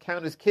kids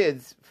count as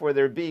kids for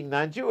their being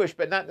non-Jewish,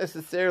 but not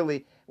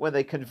necessarily when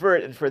they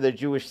convert and for their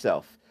Jewish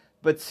self.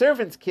 But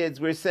servants'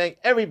 kids, we're saying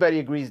everybody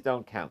agrees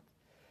don't count.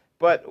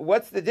 But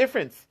what's the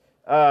difference?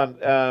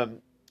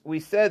 We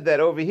said that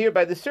over here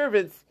by the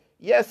servants,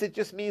 yes, it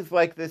just means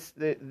like this,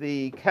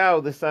 the cow,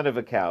 the son of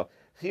a cow.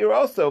 Here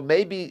also,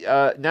 maybe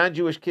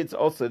non-Jewish kids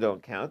also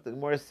don't count. The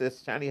Gemara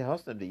says, Shani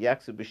Hosnam de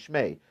Yaksu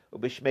B'Shmei, or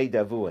B'Shmei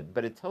Davuan.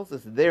 But it tells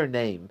us their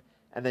name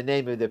and the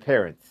name of their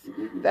parents.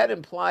 That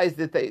implies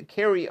that they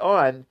carry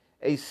on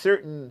a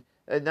certain,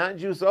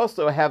 non-Jews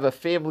also have a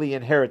family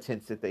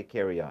inheritance that they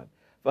carry on.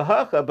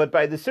 V'hacha, but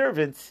by the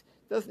servants,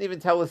 doesn't even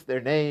tell us their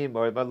name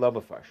or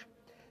Mafash.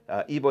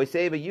 Iboy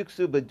Seba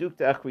Yuksu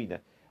Badukta Achrina.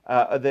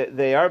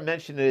 They are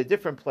mentioned in a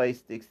different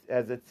place,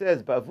 as it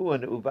says,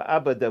 Bavuan Uba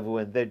Abba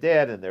Davuan, their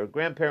dad and their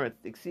grandparents,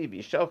 Diksibi,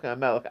 Shalcha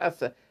Melech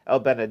Asa,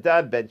 El Ben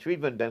Adad, Ben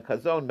Trivan, Ben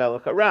Chazon,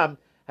 Melech Aram,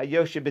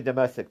 Hayoshib in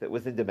Damascus, that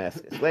was in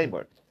Damascus,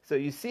 Lamor. So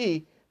you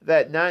see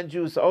that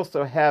non-Jews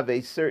also have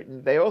they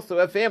also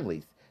have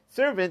families.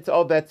 Servants,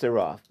 all bets are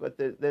off, but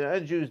the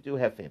non-Jews do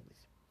have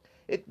families.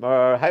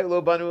 Itmar,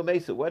 Haylo Banu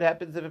Mesu, what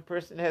happens if a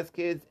person has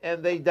kids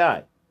and they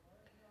die?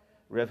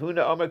 Rav Huna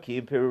Omar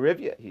Kiyim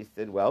Pirurivya, he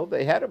said, well,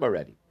 they had him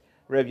already.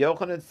 Rav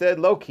Yochanan said,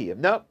 Lo Kiyim,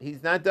 no,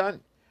 he's not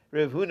done.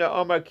 Rav Huna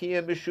Omar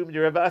Kiyim Mishum de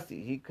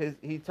Ravasi,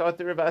 he taught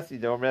the Ravasi,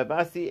 no,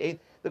 Ravasi ain't.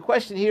 The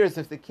question here is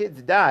if the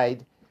kids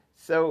died,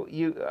 so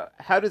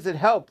how does it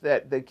help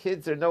that the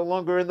kids are no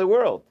longer in the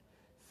world?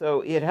 So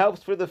it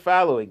helps for the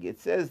following. It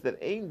says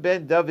that Ein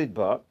Ben David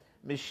Ba,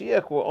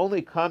 Mashiach will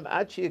only come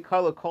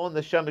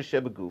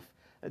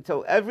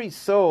until every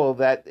soul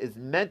that is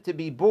meant to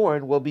be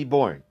born will be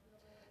born.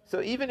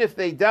 So even if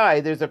they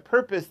die, there's a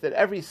purpose that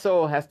every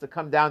soul has to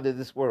come down to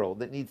this world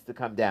that needs to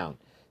come down.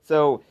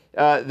 So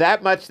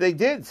that much they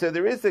did. So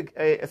there is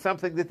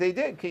something that they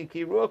did.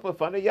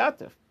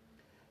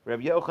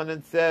 Rabbi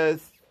Yochanan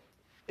says,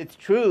 it's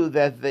true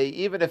that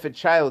even if a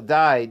child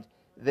died,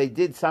 they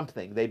did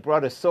something. They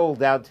brought a soul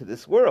down to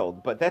this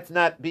world, but that's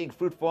not being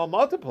fruitful and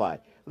multiply.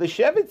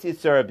 L'shevetz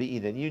yitzara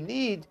be'iden. You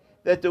need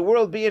that the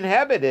world be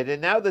inhabited,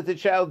 and now that the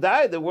child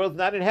died, the world's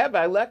not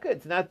inhabited. Leka,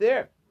 it's not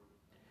there.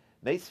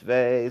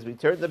 Meisvei, as we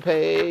turn the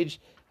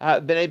page,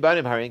 b'nei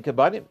banim harin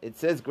kabanim. It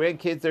says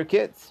grandkids are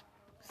kids.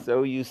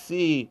 So you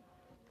see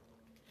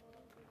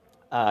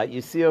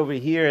over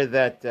here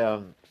that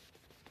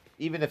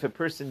even if a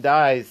person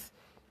dies,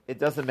 it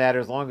doesn't matter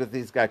as long as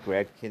he's got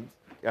grandkids.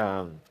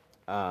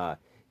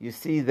 You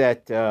see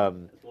that as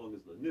long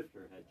as the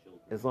nifter had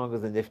children. As long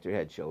as the nifter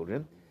had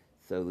children.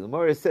 So the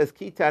Gemara says,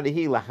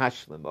 Kitanihi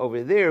lahashlim.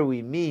 Over there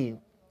we mean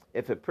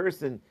if a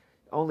person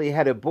only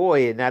had a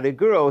boy and not a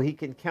girl, he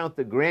can count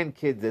the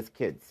grandkids as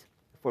kids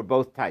for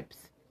both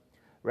types.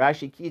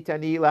 Rashi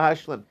Kitanihi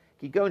lahashlim.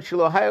 Kigon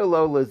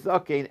shilohayolo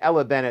lezakein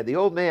elabena. The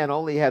old man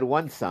only had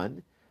one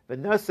son.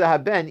 V'nasa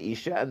haben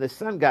isha, and the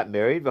son got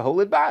married.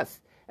 V'holid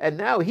bas. And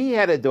now he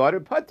had a daughter,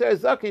 Patar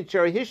Zakin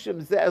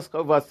Hisham Ze'es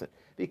Chovasan,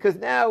 because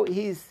now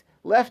he's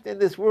left in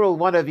this world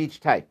one of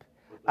each type.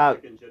 But the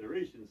second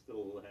generation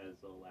still has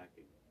a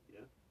lacking.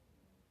 Yeah,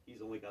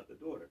 he's only got the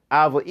daughter.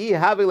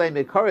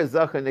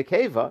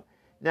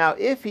 Now,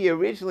 if he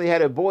originally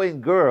had a boy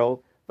and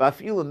girl,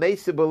 even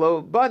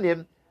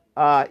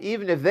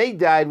if they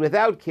died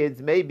without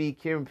kids, maybe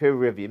Kirim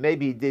Pirurivya,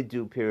 maybe he did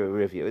do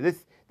Pirurivya.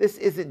 This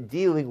isn't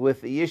dealing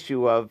with the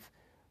issue of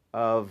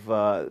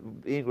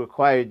being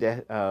required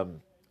to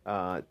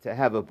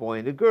have a boy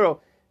and a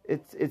girl.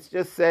 It's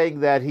just saying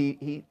that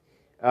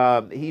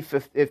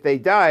if they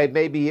die,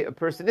 maybe a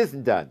person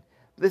isn't done.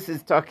 This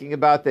is talking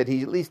about that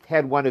he at least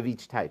had one of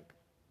each type.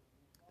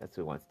 That's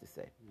what he wants to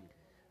say.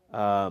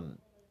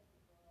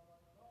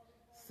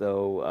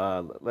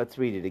 So let's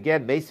read it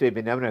again.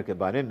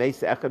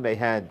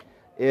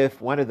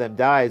 If one of them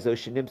dies, or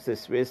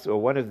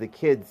one of the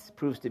kids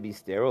proves to be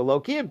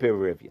sterile,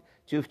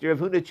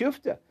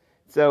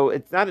 so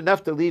it's not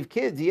enough to leave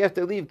kids. You have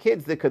to leave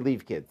kids that could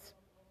leave kids.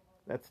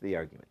 That's the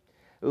argument.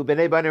 Now,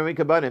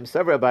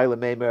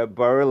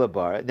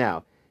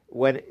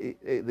 when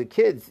the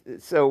kids,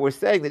 so we're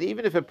saying that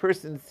even if a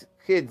person's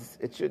kids,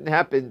 it shouldn't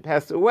happen,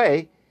 pass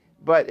away,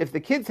 but if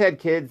the kids had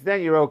kids,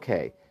 then you're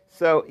okay.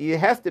 So it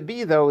has to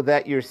be, though,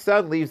 that your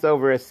son leaves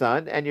over a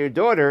son and your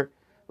daughter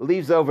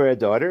leaves over a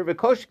daughter.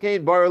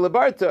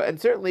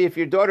 And certainly if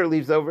your daughter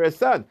leaves over a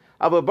son.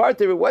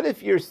 What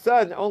if your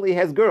son only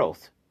has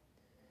girls?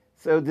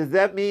 So does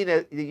that mean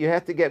that you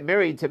have to get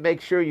married to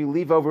make sure you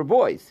leave over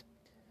boys?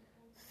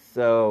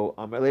 So,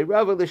 you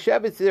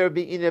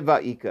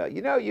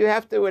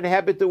have to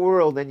inhabit the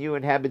world, and you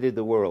inhabited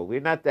the world. We're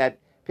not that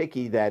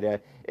picky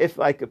that if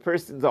like a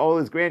person's all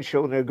his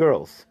grandchildren are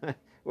girls,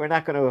 we're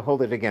not going to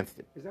hold it against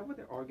him. Is that what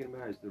they're arguing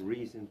about? Is the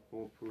reason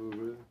for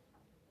Puru?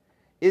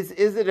 Is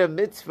it a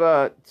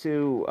mitzvah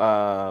to?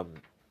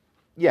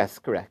 Yes,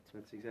 correct.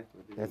 That's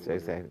exactly. That's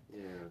exactly.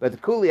 Yeah. But the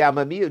kuli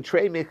amamiu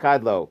trei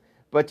mikadlo.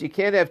 But you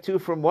can't have two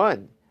from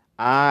one.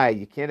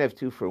 You can't have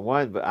two for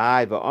one. But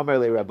va'omer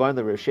le rabban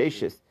le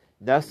Risheshis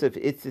nasif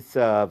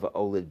itzitzav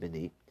olid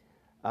b'ni.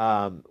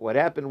 What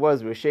happened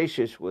was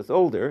Risheshish was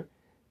older,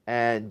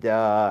 and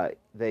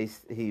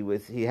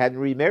he hadn't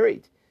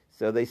remarried.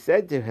 So they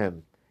said to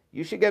him,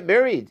 "You should get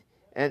married,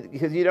 and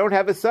because you don't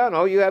have a son,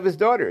 all you have is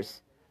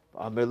daughters."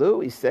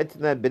 Amerlu, he said to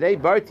them,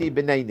 "B'nei barti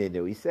b'nei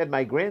ninu." He said,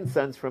 "My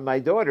grandsons from my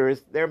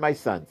daughters, they're my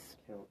sons."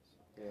 Yeah.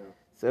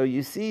 So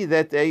you see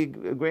that a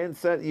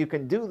grandson, you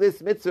can do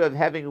this mitzvah of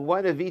having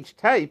one of each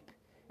type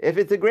if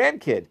it's a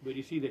grandkid. But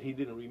you see that he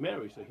didn't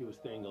remarry, so he was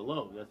staying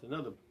alone. That's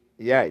another.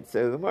 Yeah, right.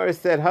 So the Gemara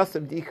said,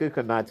 "Hasam diku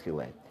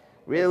kamatkule."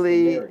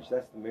 Really, That's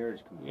the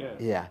marriage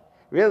component. Yeah.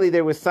 Really,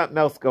 there was something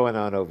else going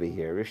on over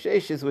here.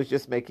 Risheshis was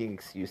just making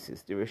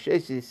excuses. The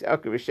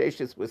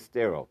Risheshis was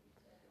sterile,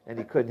 and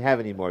he couldn't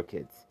have any more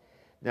kids.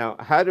 Now,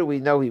 how do we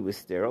know he was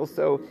sterile?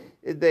 So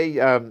they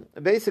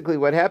basically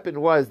what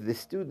happened was the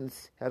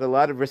students had a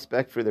lot of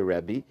respect for the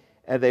Rebbe,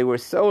 and they were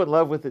so in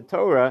love with the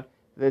Torah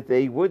that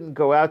they wouldn't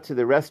go out to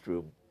the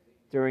restroom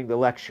during the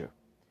lecture.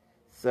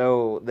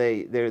 So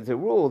there's a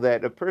rule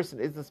that a person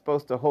isn't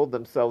supposed to hold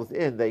themselves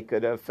in. They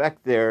could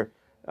affect their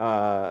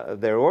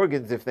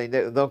organs if they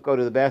don't go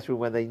to the bathroom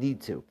when they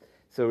need to.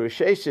 So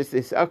Risheshis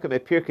is Alkame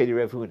Pirkei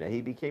Rav Huna.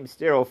 He became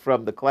sterile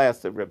from the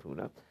class of Rav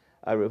Huna.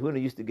 Rav Huna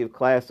used to give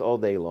class all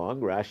day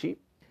long. Rashi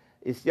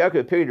is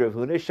Yaakov Pirkei Rav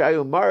Huna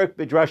Shayu Marek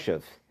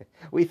Bedrashav.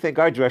 We think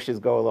our drushes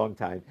go a long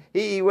time.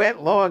 He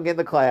went long in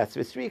the class.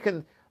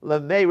 V'srikan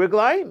Lamei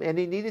Reglaim, and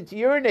he needed to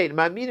urinate.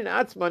 Mamid and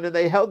Atzman, and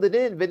they held it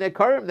in.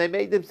 V'nekarim, they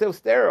made themselves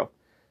sterile.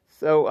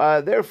 So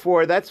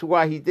therefore, that's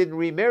why he didn't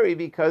remarry,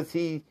 because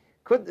he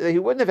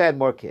wouldn't have had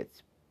more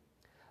kids.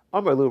 How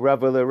did the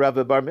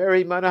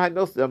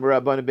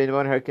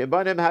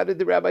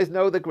rabbis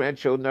know that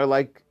grandchildren are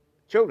like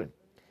children?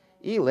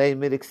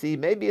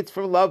 Maybe it's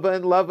from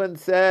Lavan. Lavan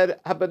said,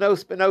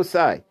 Habanos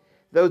benosai.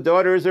 Those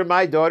daughters are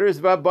my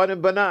daughters, Vabanim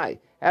banai.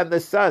 And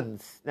the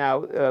sons.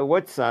 Now,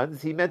 what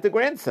sons? He meant the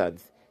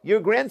grandsons. Your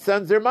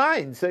grandsons are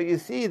mine. So you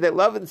see that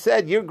Lavan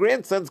said, your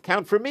grandsons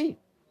count for me.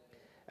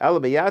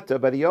 Alamayata,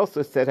 but he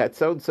also said,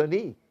 Hatson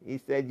Soni. He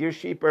said, your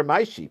sheep are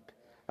my sheep.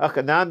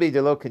 Achanambi de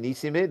lo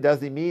kanisime.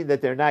 Does he mean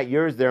that they're not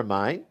yours, they're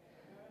mine?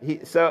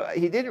 So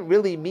he didn't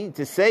really mean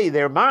to say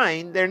they're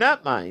mine, they're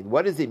not mine.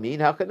 What does he mean?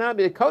 Hakanabi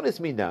de kodesh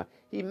mina.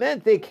 He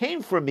meant they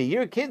came from me.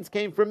 Your kids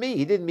came from me.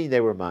 He didn't mean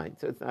they were mine.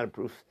 So it's not a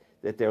proof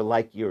that they're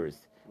like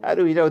yours. How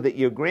do we know that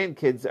your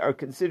grandkids are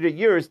considered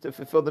yours to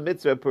fulfill the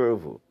mitzvah of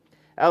Peruvu?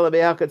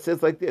 Alabehakat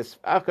says like this: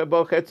 he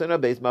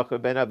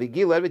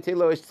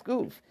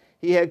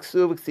had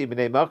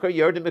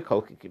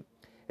ksuv.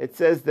 It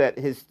says that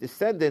his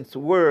descendants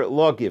were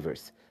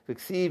lawgivers. Now,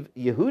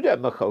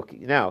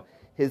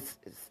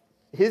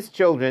 his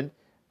children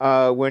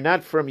were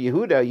not from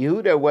Yehuda.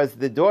 Yehuda was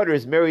the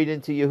daughters married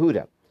into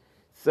Yehuda.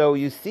 So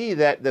you see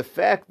that the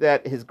fact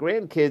that his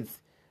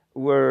grandkids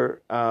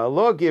were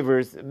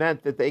lawgivers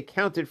meant that they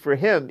counted for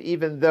him,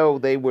 even though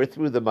they were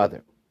through the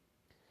mother.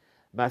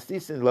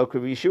 Masisin lo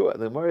Yeshua.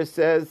 The Gemara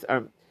says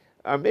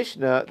our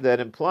Mishnah that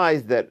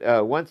implies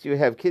that once you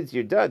have kids,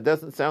 you're done.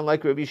 Doesn't sound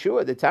like Rabbi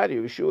Yeshua. The Tani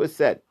Yeshua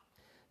said,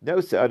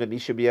 "No sa'adam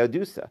isha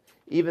bi'adusa."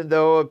 Even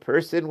though a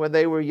person, when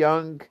they were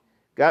young,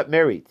 got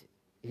married,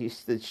 he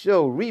should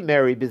still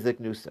remarry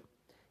biziknusa.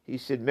 He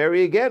should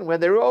marry again when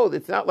they're old.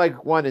 It's not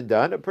like one and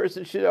done. A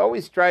person should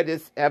always try to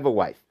have a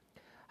wife.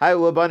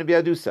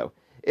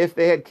 If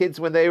they had kids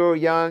when they were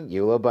young,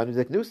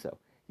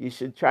 you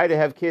should try to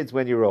have kids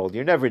when you're old.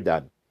 You're never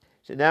done.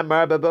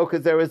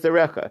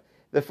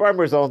 The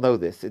farmers all know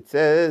this. It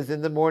says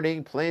in the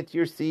morning, plant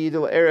your seed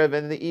till erev, and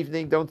in the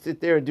evening, don't sit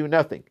there and do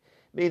nothing.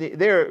 Meaning,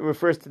 there it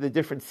refers to the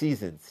different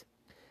seasons.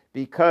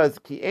 Because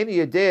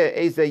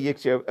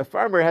a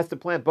farmer has to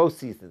plant both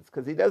seasons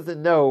because he doesn't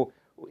know,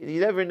 you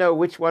never know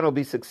which one will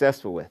be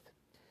successful with.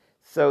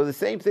 So the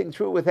same thing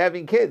true with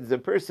having kids. A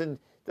person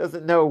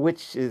doesn't know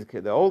which is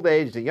the old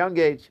age, the young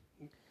age,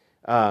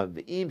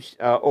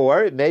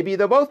 or maybe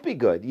they'll both be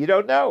good. You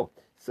don't know.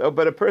 So,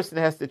 but a person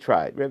has to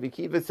try. Rabbi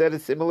Kiva said a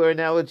similar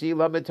analogy,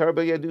 Lamed Torah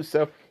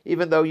Yaduso,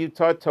 even though you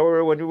taught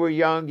Torah when you were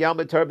young,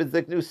 Yalmed Torah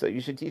B'Ziknusa, you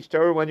should teach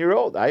Torah when you're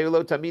old.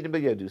 Ayulo Tamidim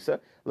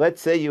B'Yadusa.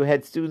 Let's say you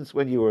had students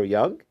when you were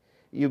young.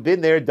 You've been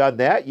there, done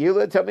that.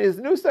 Yula Tamidim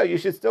B'Ziknusa. You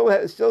should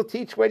still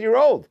teach when you're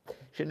old.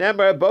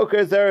 Shenamar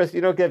Boker Zeres,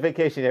 you don't get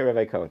vacation at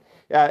Rabbi Cohen.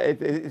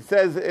 It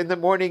says in the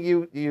morning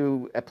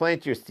you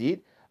plant your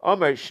seed.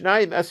 Omer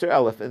Shnaim Eser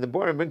Aleph, and the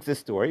Borim brings this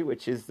story,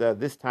 which is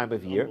this time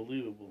of year.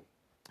 Unbelievable.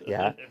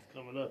 Yeah, That's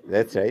coming up.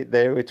 That's right.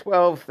 There were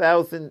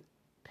 12,000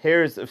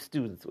 pairs of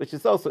students, which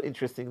is also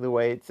interesting the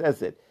way it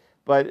says it.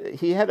 But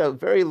he had a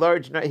very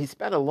large. He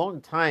spent a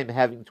long time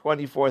having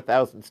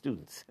 24,000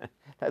 students.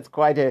 That's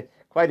quite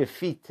a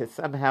feat to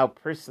somehow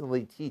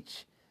personally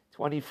teach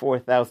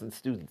 24,000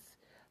 students.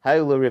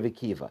 Hayula Rebbe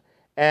Kiva.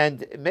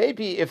 And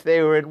maybe if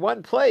they were in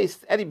one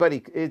place,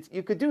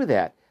 you could do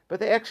that. But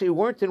they actually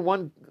weren't in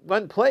one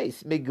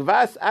place.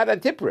 Migvas ad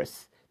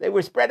Antipris. They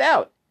were spread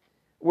out.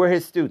 Were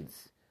his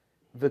students.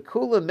 The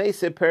Kula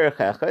Mesa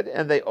Perechachad,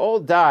 and they all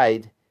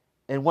died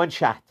in one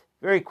shot,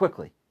 very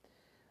quickly.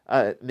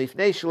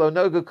 Mifnei Shelo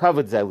Nogu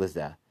Kavod Zeh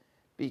Lezeh,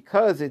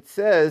 because it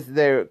says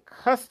their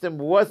custom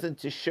wasn't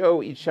to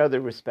show each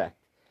other respect.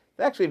 It's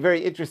actually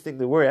very interesting,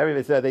 the word.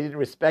 Everybody said they didn't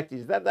respect each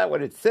other. That's not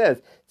what it says.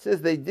 It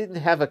says they didn't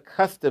have a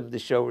custom to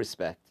show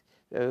respect.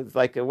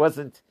 It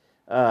wasn't,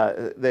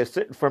 there's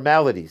certain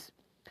formalities.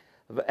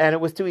 And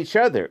it was to each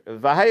other.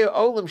 V'haya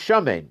Olam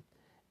Shamein,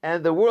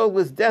 and the world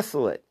was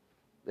desolate.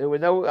 There were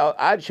no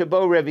Ad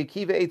Shabo Rebbe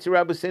Kiva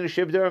Eitzarabu Sinu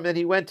Shivdarim, and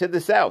he went to the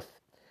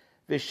south.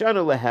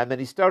 Vishanu Lehem, and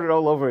he started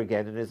all over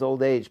again in his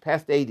old age,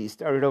 past 80,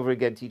 started over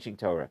again teaching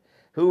Torah.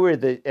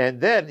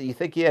 And then you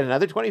think he had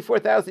another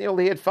 24,000, he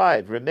only had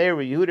 5. Remeir,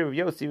 Yehuda,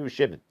 Yossi,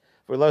 Shimon,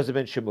 for Loza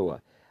ben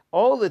Shemua.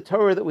 All the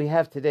Torah that we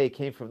have today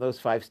came from those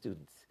 5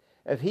 students.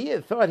 If he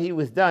had thought he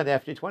was done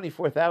after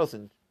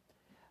 24,000,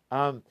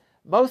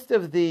 most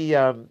of the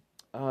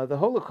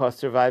Holocaust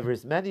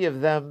survivors, many of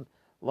them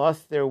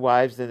lost their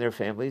wives and their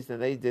families, and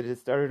they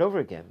started over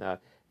again.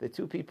 The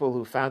 2 people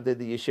who founded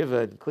the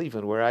yeshiva in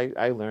Cleveland, where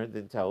I learned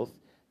in Telz,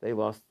 they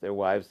lost their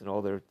wives and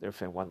all their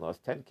family. One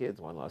lost 10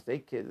 kids, one lost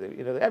 8 kids,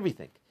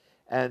 everything.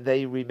 And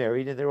they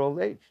remarried in their old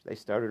age. They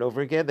started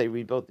over again. They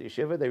rebuilt the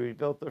yeshiva. They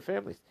rebuilt their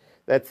families.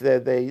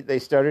 They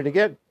started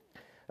again.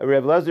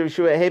 Reb Lazar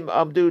Yeshua Hem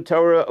Amdu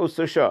Torah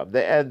Ososha.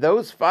 And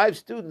those 5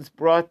 students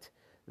brought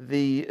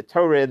the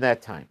Torah in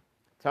that time.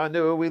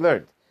 Tanu, we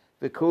learned.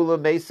 The Kula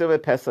Mesa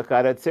Pesach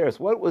Atzeres.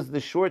 What was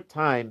the short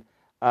time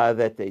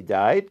that they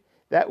died?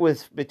 That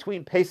was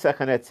between Pesach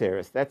and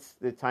Atzeres. That's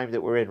the time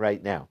that we're in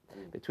right now,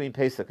 between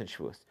Pesach and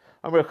Shavuos.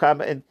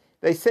 And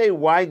they say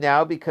why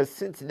now? Because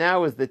since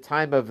now is the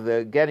time of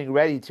the getting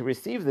ready to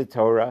receive the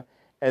Torah,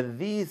 and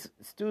these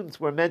students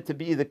were meant to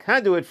be the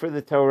conduit for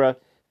the Torah.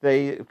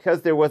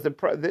 Because there was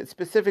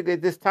specifically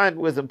at this time,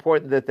 it was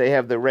important that they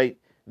have the right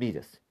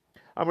midas.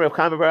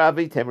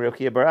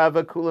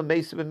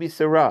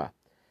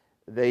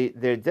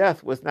 Their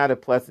death was not a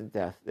pleasant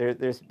death.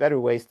 There's better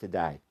ways to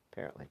die,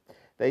 apparently.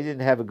 They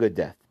didn't have a good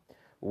death.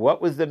 What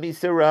was the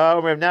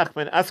Misara? Rav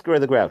Nachman, Askara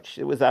the Grouch.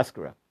 It was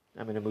Askara.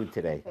 I'm in a mood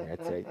today.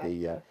 That's right.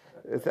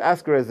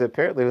 Askara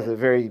apparently was a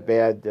very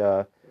bad,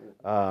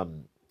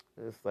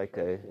 it's like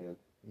it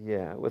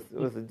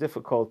was a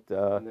difficult...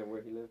 Isn't that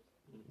where he lived?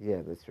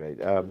 Yeah, that's right.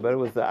 But it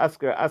was the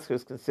Askara. Askara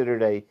is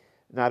considered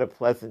not a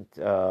pleasant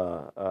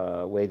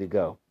way to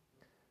go.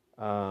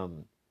 Yeah.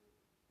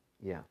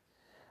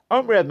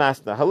 Omre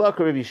Masna, Halakha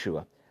Rabbi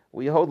Yeshua.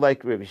 We hold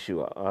like Rabbi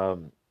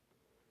Yeshua.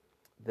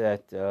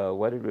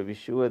 What did Rabbi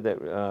Yeshua,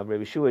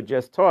 Rabbi Yeshua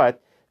just taught,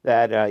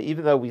 that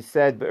even though we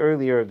said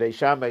earlier,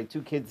 Beishamai,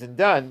 2 kids and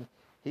done,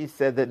 he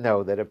said that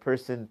no, that a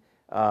person,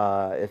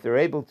 if they're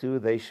able to,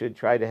 they should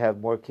try to have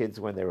more kids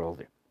when they're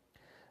older.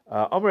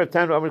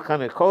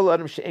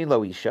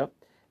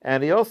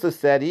 And he also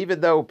said, even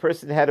though a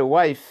person had a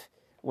wife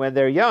when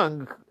they're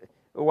young,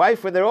 a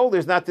wife when they're older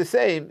is not the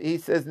same. He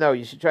says, no,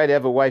 you should try to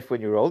have a wife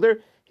when you're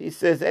older. He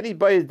says,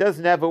 anybody that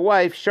doesn't have a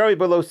wife, shari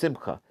below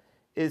simcha,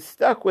 is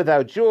stuck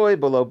without joy,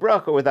 below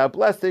bracha, without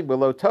blessing,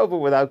 below tova,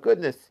 without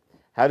goodness.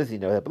 How does he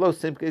know that? Below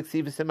simcha,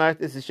 eksiv semak,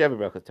 this is sheva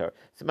bracha Torah.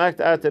 Semak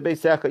ta'ata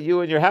beisecha,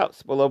 you in your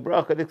house. Below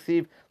bracha,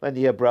 eksiv,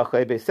 lendiya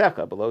bracha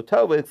beisecha. Below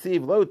tova,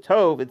 eksiv, lo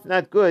tov, it's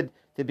not good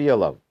to be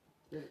alone.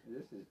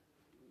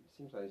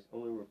 Seems like it's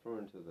only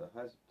referring to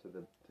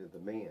the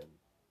man.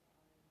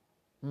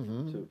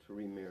 to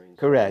remarry. and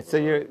Correct.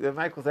 So stuff.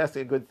 Michael's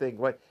asking a good thing.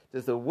 What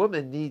does a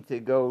woman need to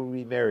go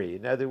remarry?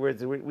 In other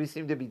words, we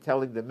seem to be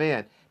telling the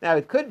man. Now,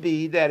 it could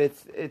be that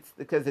it's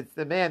because it's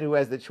the man who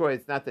has the choice.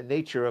 It's not the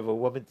nature of a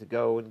woman to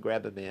go and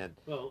grab a man.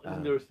 Well,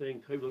 isn't there a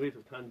saying, "Type of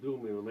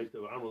tandum," or make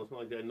the I don't know, something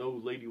like that. No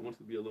lady wants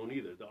to be alone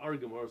either. The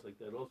argument is like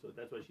that also.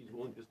 That's why she's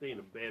willing to stay in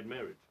a bad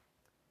marriage.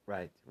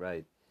 Right.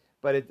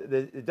 But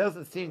it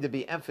doesn't seem to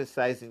be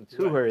emphasizing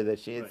to Right. her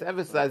that it's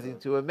emphasizing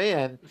to a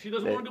man. She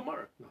doesn't want to do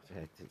Mara. No.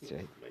 That's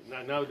right.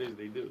 Nowadays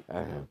they do.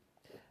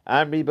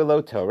 Amri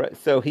below Torah.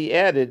 So he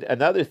added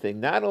another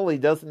thing. Not only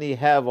doesn't he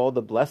have all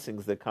the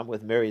blessings that come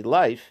with married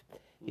life,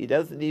 he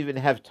doesn't even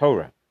have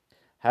Torah.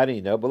 How do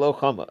you know? Below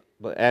Chama.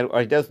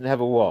 Or he doesn't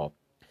have a wall.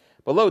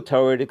 Below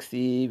Torah,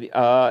 Ksiv,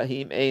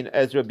 him ein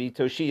Ezra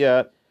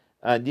bitoshia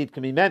nid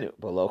kamimenu.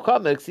 Below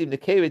Chama, Ksiv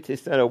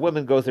nekevet, a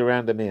woman goes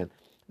around a man.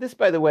 This,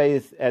 by the way,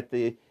 is at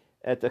the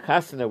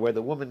chasana where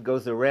the woman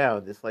goes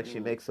around. It's like she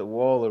makes a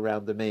wall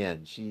around the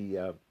man.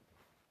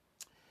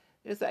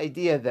 There's the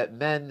idea that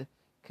men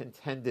can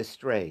tend to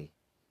stray.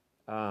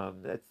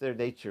 That's their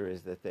nature,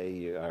 is that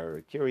they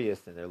are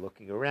curious and they're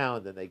looking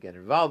around and they get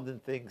involved in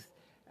things.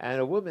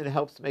 And a woman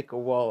helps make a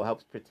wall,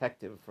 helps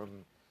protect him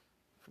from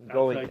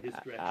going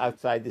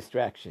outside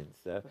distractions.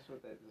 That's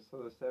what so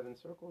the 7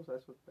 circles.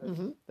 That's what.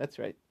 That's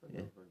right. I've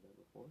never heard that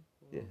before.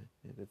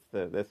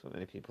 That's what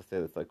many people say.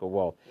 It's like a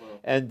wall. Wow.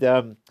 And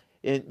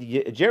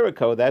in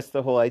Jericho, that's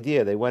the whole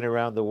idea. They went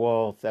around the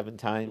wall 7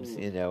 times,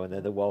 and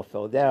then the wall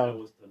fell That down.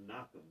 was to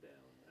knock them down.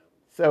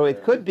 So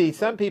it could be.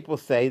 Some people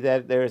say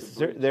that there's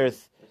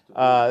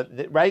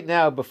right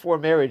now before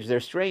marriage they're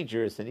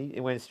strangers, and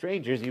when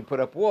strangers you put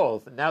up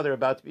walls, and now they're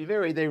about to be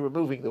married, they're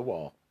removing the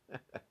wall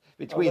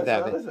between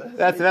them.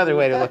 That's another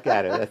way to look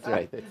at it. That's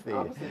right.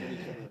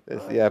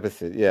 That's the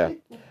opposite. Yeah.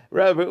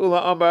 Rabbi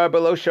Ula Amar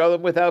below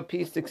Shalom without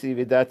peace it says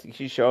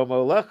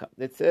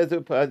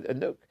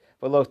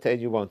below 10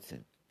 you won't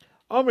sin.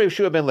 Omri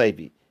Yeshua ben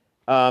Levi.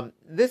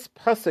 This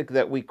pasuk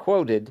that we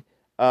quoted,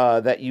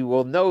 that you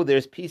will know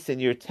there's peace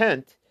in your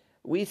tent,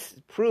 we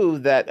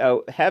prove that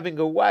having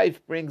a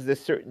wife brings a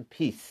certain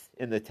peace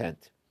in the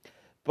tent.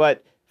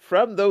 But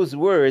from those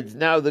words,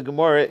 now the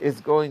Gemara is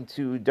going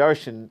to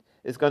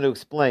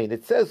explain.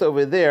 It says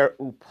over there,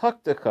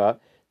 upaktaka,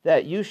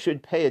 that you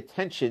should pay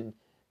attention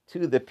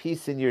to the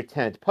peace in your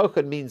tent.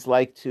 Pochad means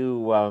like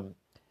to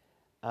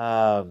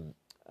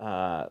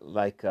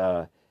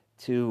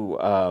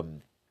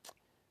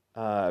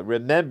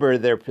remember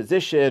their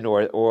position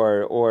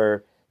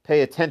or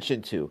pay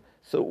attention to.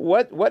 So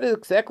what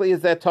exactly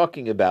is that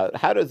talking about?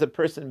 How does a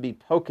person be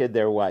poked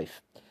their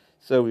wife?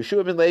 So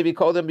Yeshua ben Levi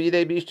called him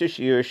B'yidei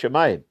B'ishtashir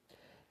Shemayim.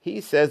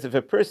 He says if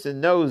a person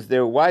knows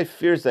their wife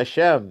fears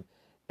Hashem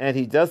and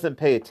he doesn't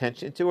pay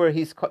attention to her,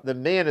 the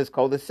man is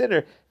called a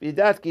sinner.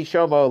 V'yidat ki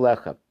shomo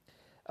alecha.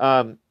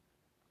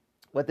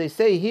 What they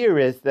say here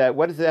is that,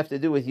 what does it have to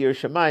do with Yir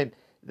Shemayim?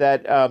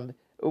 That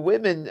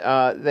women,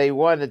 they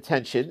want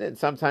attention, and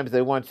sometimes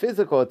they want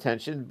physical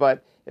attention,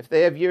 but if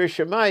they have Yir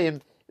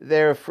Shemayim,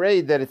 they're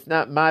afraid that it's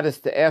not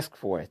modest to ask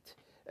for it.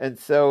 And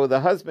so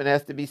the husband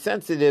has to be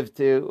sensitive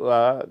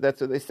to,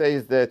 that's what they say,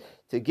 is that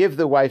to give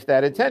the wife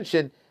that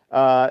attention,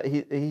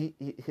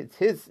 it's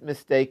his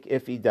mistake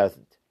if he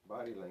doesn't.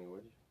 Body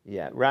language.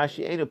 Yeah,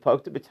 Rashi enu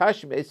pokta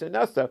b'tashim eso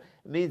naso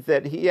means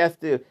that he has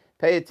to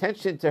pay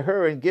attention to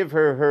her and give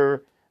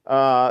her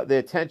the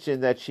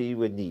attention that she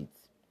would need.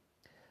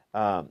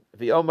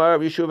 V'omar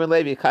Yeshua ben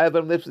Levi chayav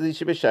ben lipsli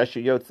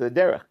shebeshashu yotze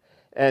derech.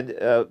 And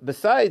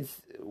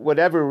besides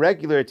whatever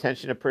regular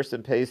attention a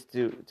person pays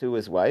to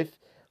his wife,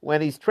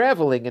 when he's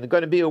traveling and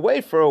going to be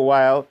away for a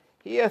while,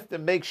 he has to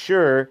make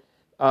sure,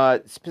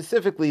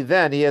 specifically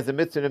then, he has a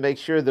mitzvah to make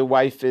sure the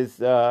wife is,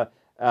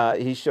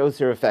 he shows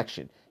her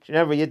affection.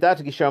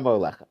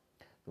 The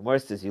Gemara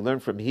says, you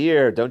learn from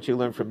here, don't you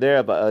learn from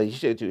there? The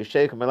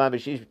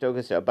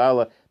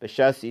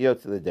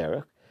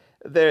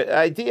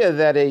idea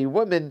that a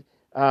woman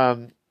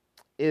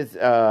is,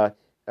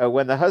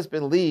 when the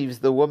husband leaves,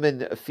 the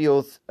woman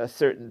feels a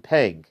certain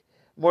pang,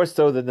 more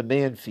so than the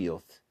man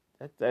feels.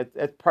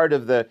 That's part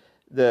of the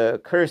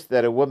curse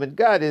that a woman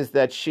got, is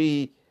that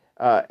she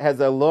has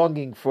a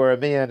longing for a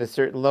man, a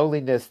certain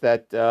loneliness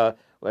that,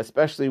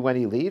 especially when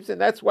he leaves, and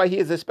that's why he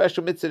has a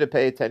special mitzvah to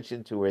pay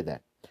attention to her then.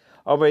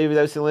 He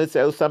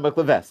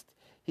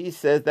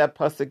says that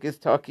pasuk is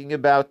talking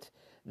about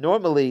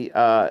normally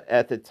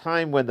at the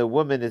time when the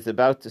woman is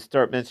about to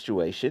start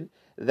menstruation.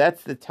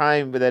 That's the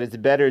time that it's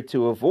better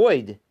to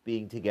avoid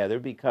being together,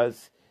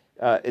 because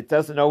it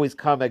doesn't always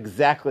come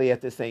exactly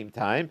at the same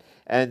time.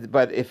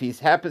 But if he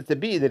happens to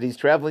be that he's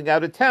traveling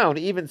out of town,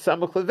 even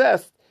Samach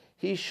Levest,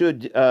 he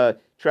should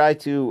try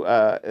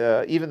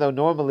to, even though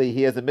normally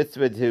he has a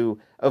mitzvah to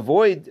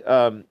avoid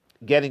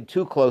getting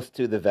too close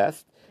to the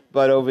vest,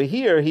 but over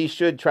here he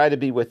should try to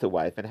be with the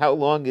wife. And how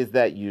long is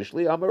that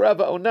usually?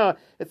 Amarava Ona,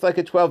 it's like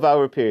a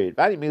 12-hour period.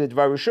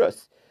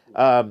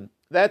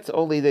 That's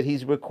only that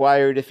he's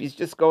required if he's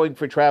just going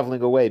for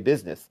traveling away,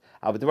 business.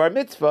 Dvar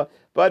mitzvah,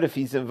 but if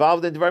he's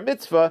involved in Dvar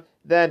mitzvah,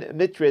 then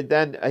mitrid,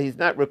 then he's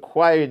not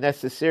required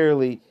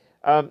necessarily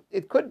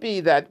It could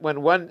be that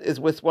when one is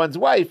with one's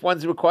wife,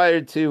 one's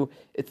required to,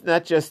 it's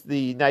not just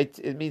the night,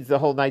 it means the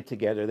whole night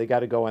together. They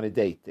got to go on a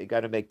date. They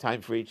got to make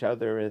time for each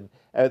other and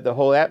the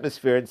whole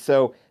atmosphere. And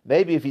so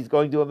maybe if he's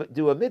going to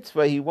do a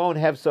mitzvah, he won't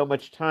have so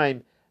much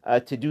time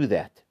to do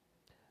that.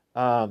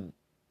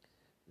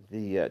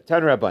 The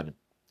Tan Rabbanim.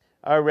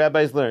 Our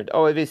rabbis learned,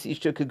 Oeves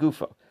Isha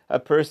Kegufo, a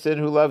person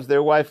who loves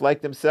their wife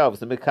like themselves,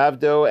 the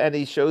Mekavdo, and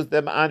he shows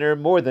them honor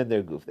more than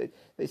their goof.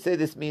 They say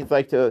this means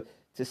like to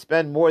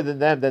spend more than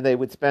them than they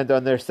would spend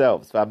on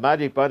themselves. And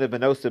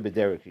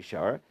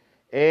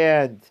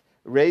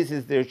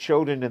raises their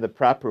children in the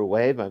proper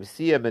way,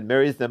 and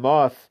marries them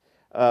off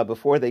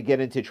before they get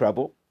into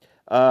trouble.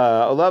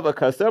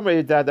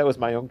 That was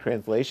my own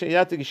translation.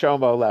 And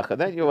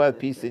then you'll have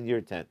peace in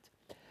your tent.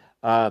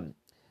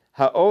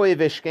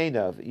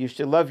 You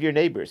should love your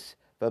neighbors,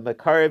 but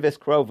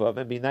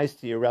and be nice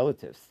to your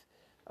relatives.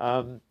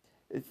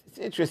 It's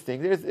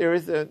interesting.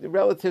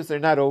 Relatives are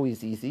not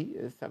always easy.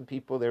 Some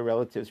people, their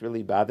relatives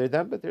really bother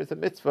them, but there's a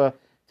mitzvah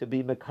to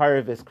be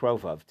makarevis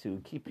krovov,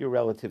 to keep your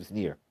relatives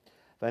near.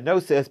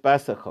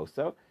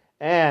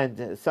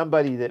 And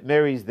somebody that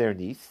marries their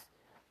niece.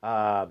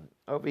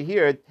 Over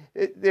here,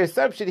 the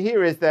assumption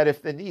here is that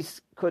if the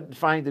niece couldn't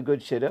find a good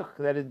shidduch,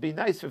 that it'd be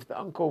nice if the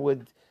uncle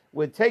would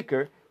take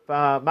her.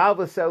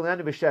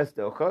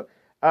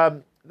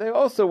 They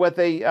also,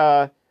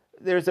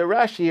 there's a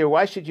Rashi here,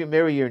 why should you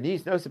marry your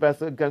niece? He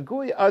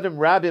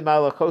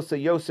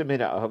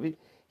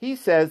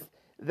says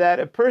that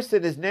a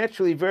person is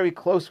naturally very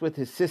close with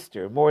his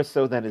sister, more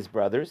so than his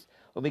brothers.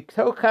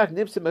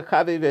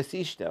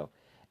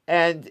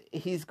 And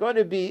he's going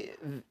to be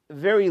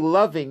very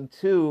loving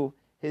to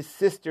his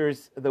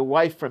sister's, the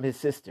wife from his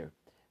sister.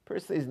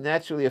 Person is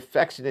naturally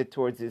affectionate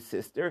towards his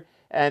sister,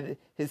 and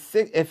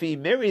if he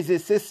marries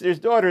his sister's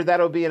daughter,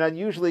 that'll be an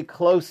unusually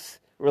close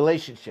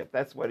relationship.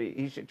 That's what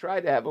he should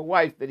try to have, a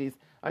wife that he's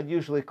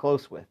unusually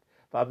close with.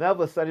 And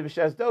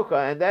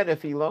then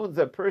if he loans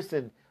a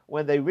person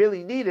when they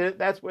really need it,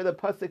 that's where the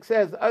pasuk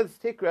says, Az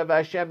tikra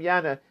v'Hashem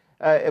yana,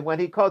 when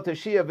he called to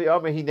Shia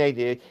v'Omer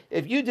hineni.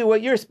 If you do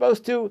what you're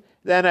supposed to,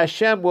 then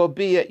Hashem will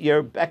be at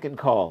your beck and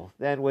call.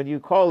 Then when you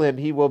call him,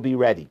 he will be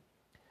ready.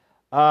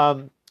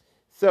 So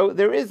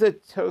there is a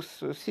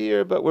Tosfos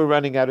here, but we're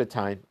running out of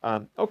time.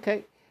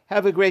 Okay.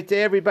 Have a great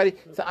day, everybody.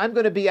 So I'm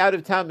going to be out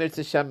of town.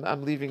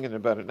 I'm leaving in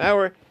about an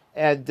hour,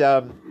 and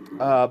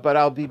but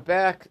I'll be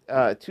back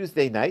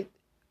Tuesday night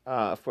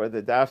for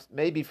the daf,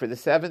 maybe for the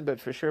 7, but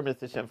for sure,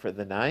 Mr. Shem, for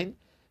the 9.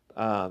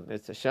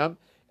 Mr. Shem,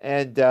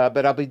 and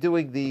but I'll be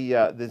doing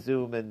the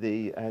Zoom and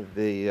the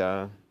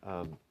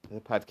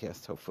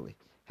podcast. Hopefully,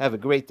 have a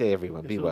great day, everyone. Be well.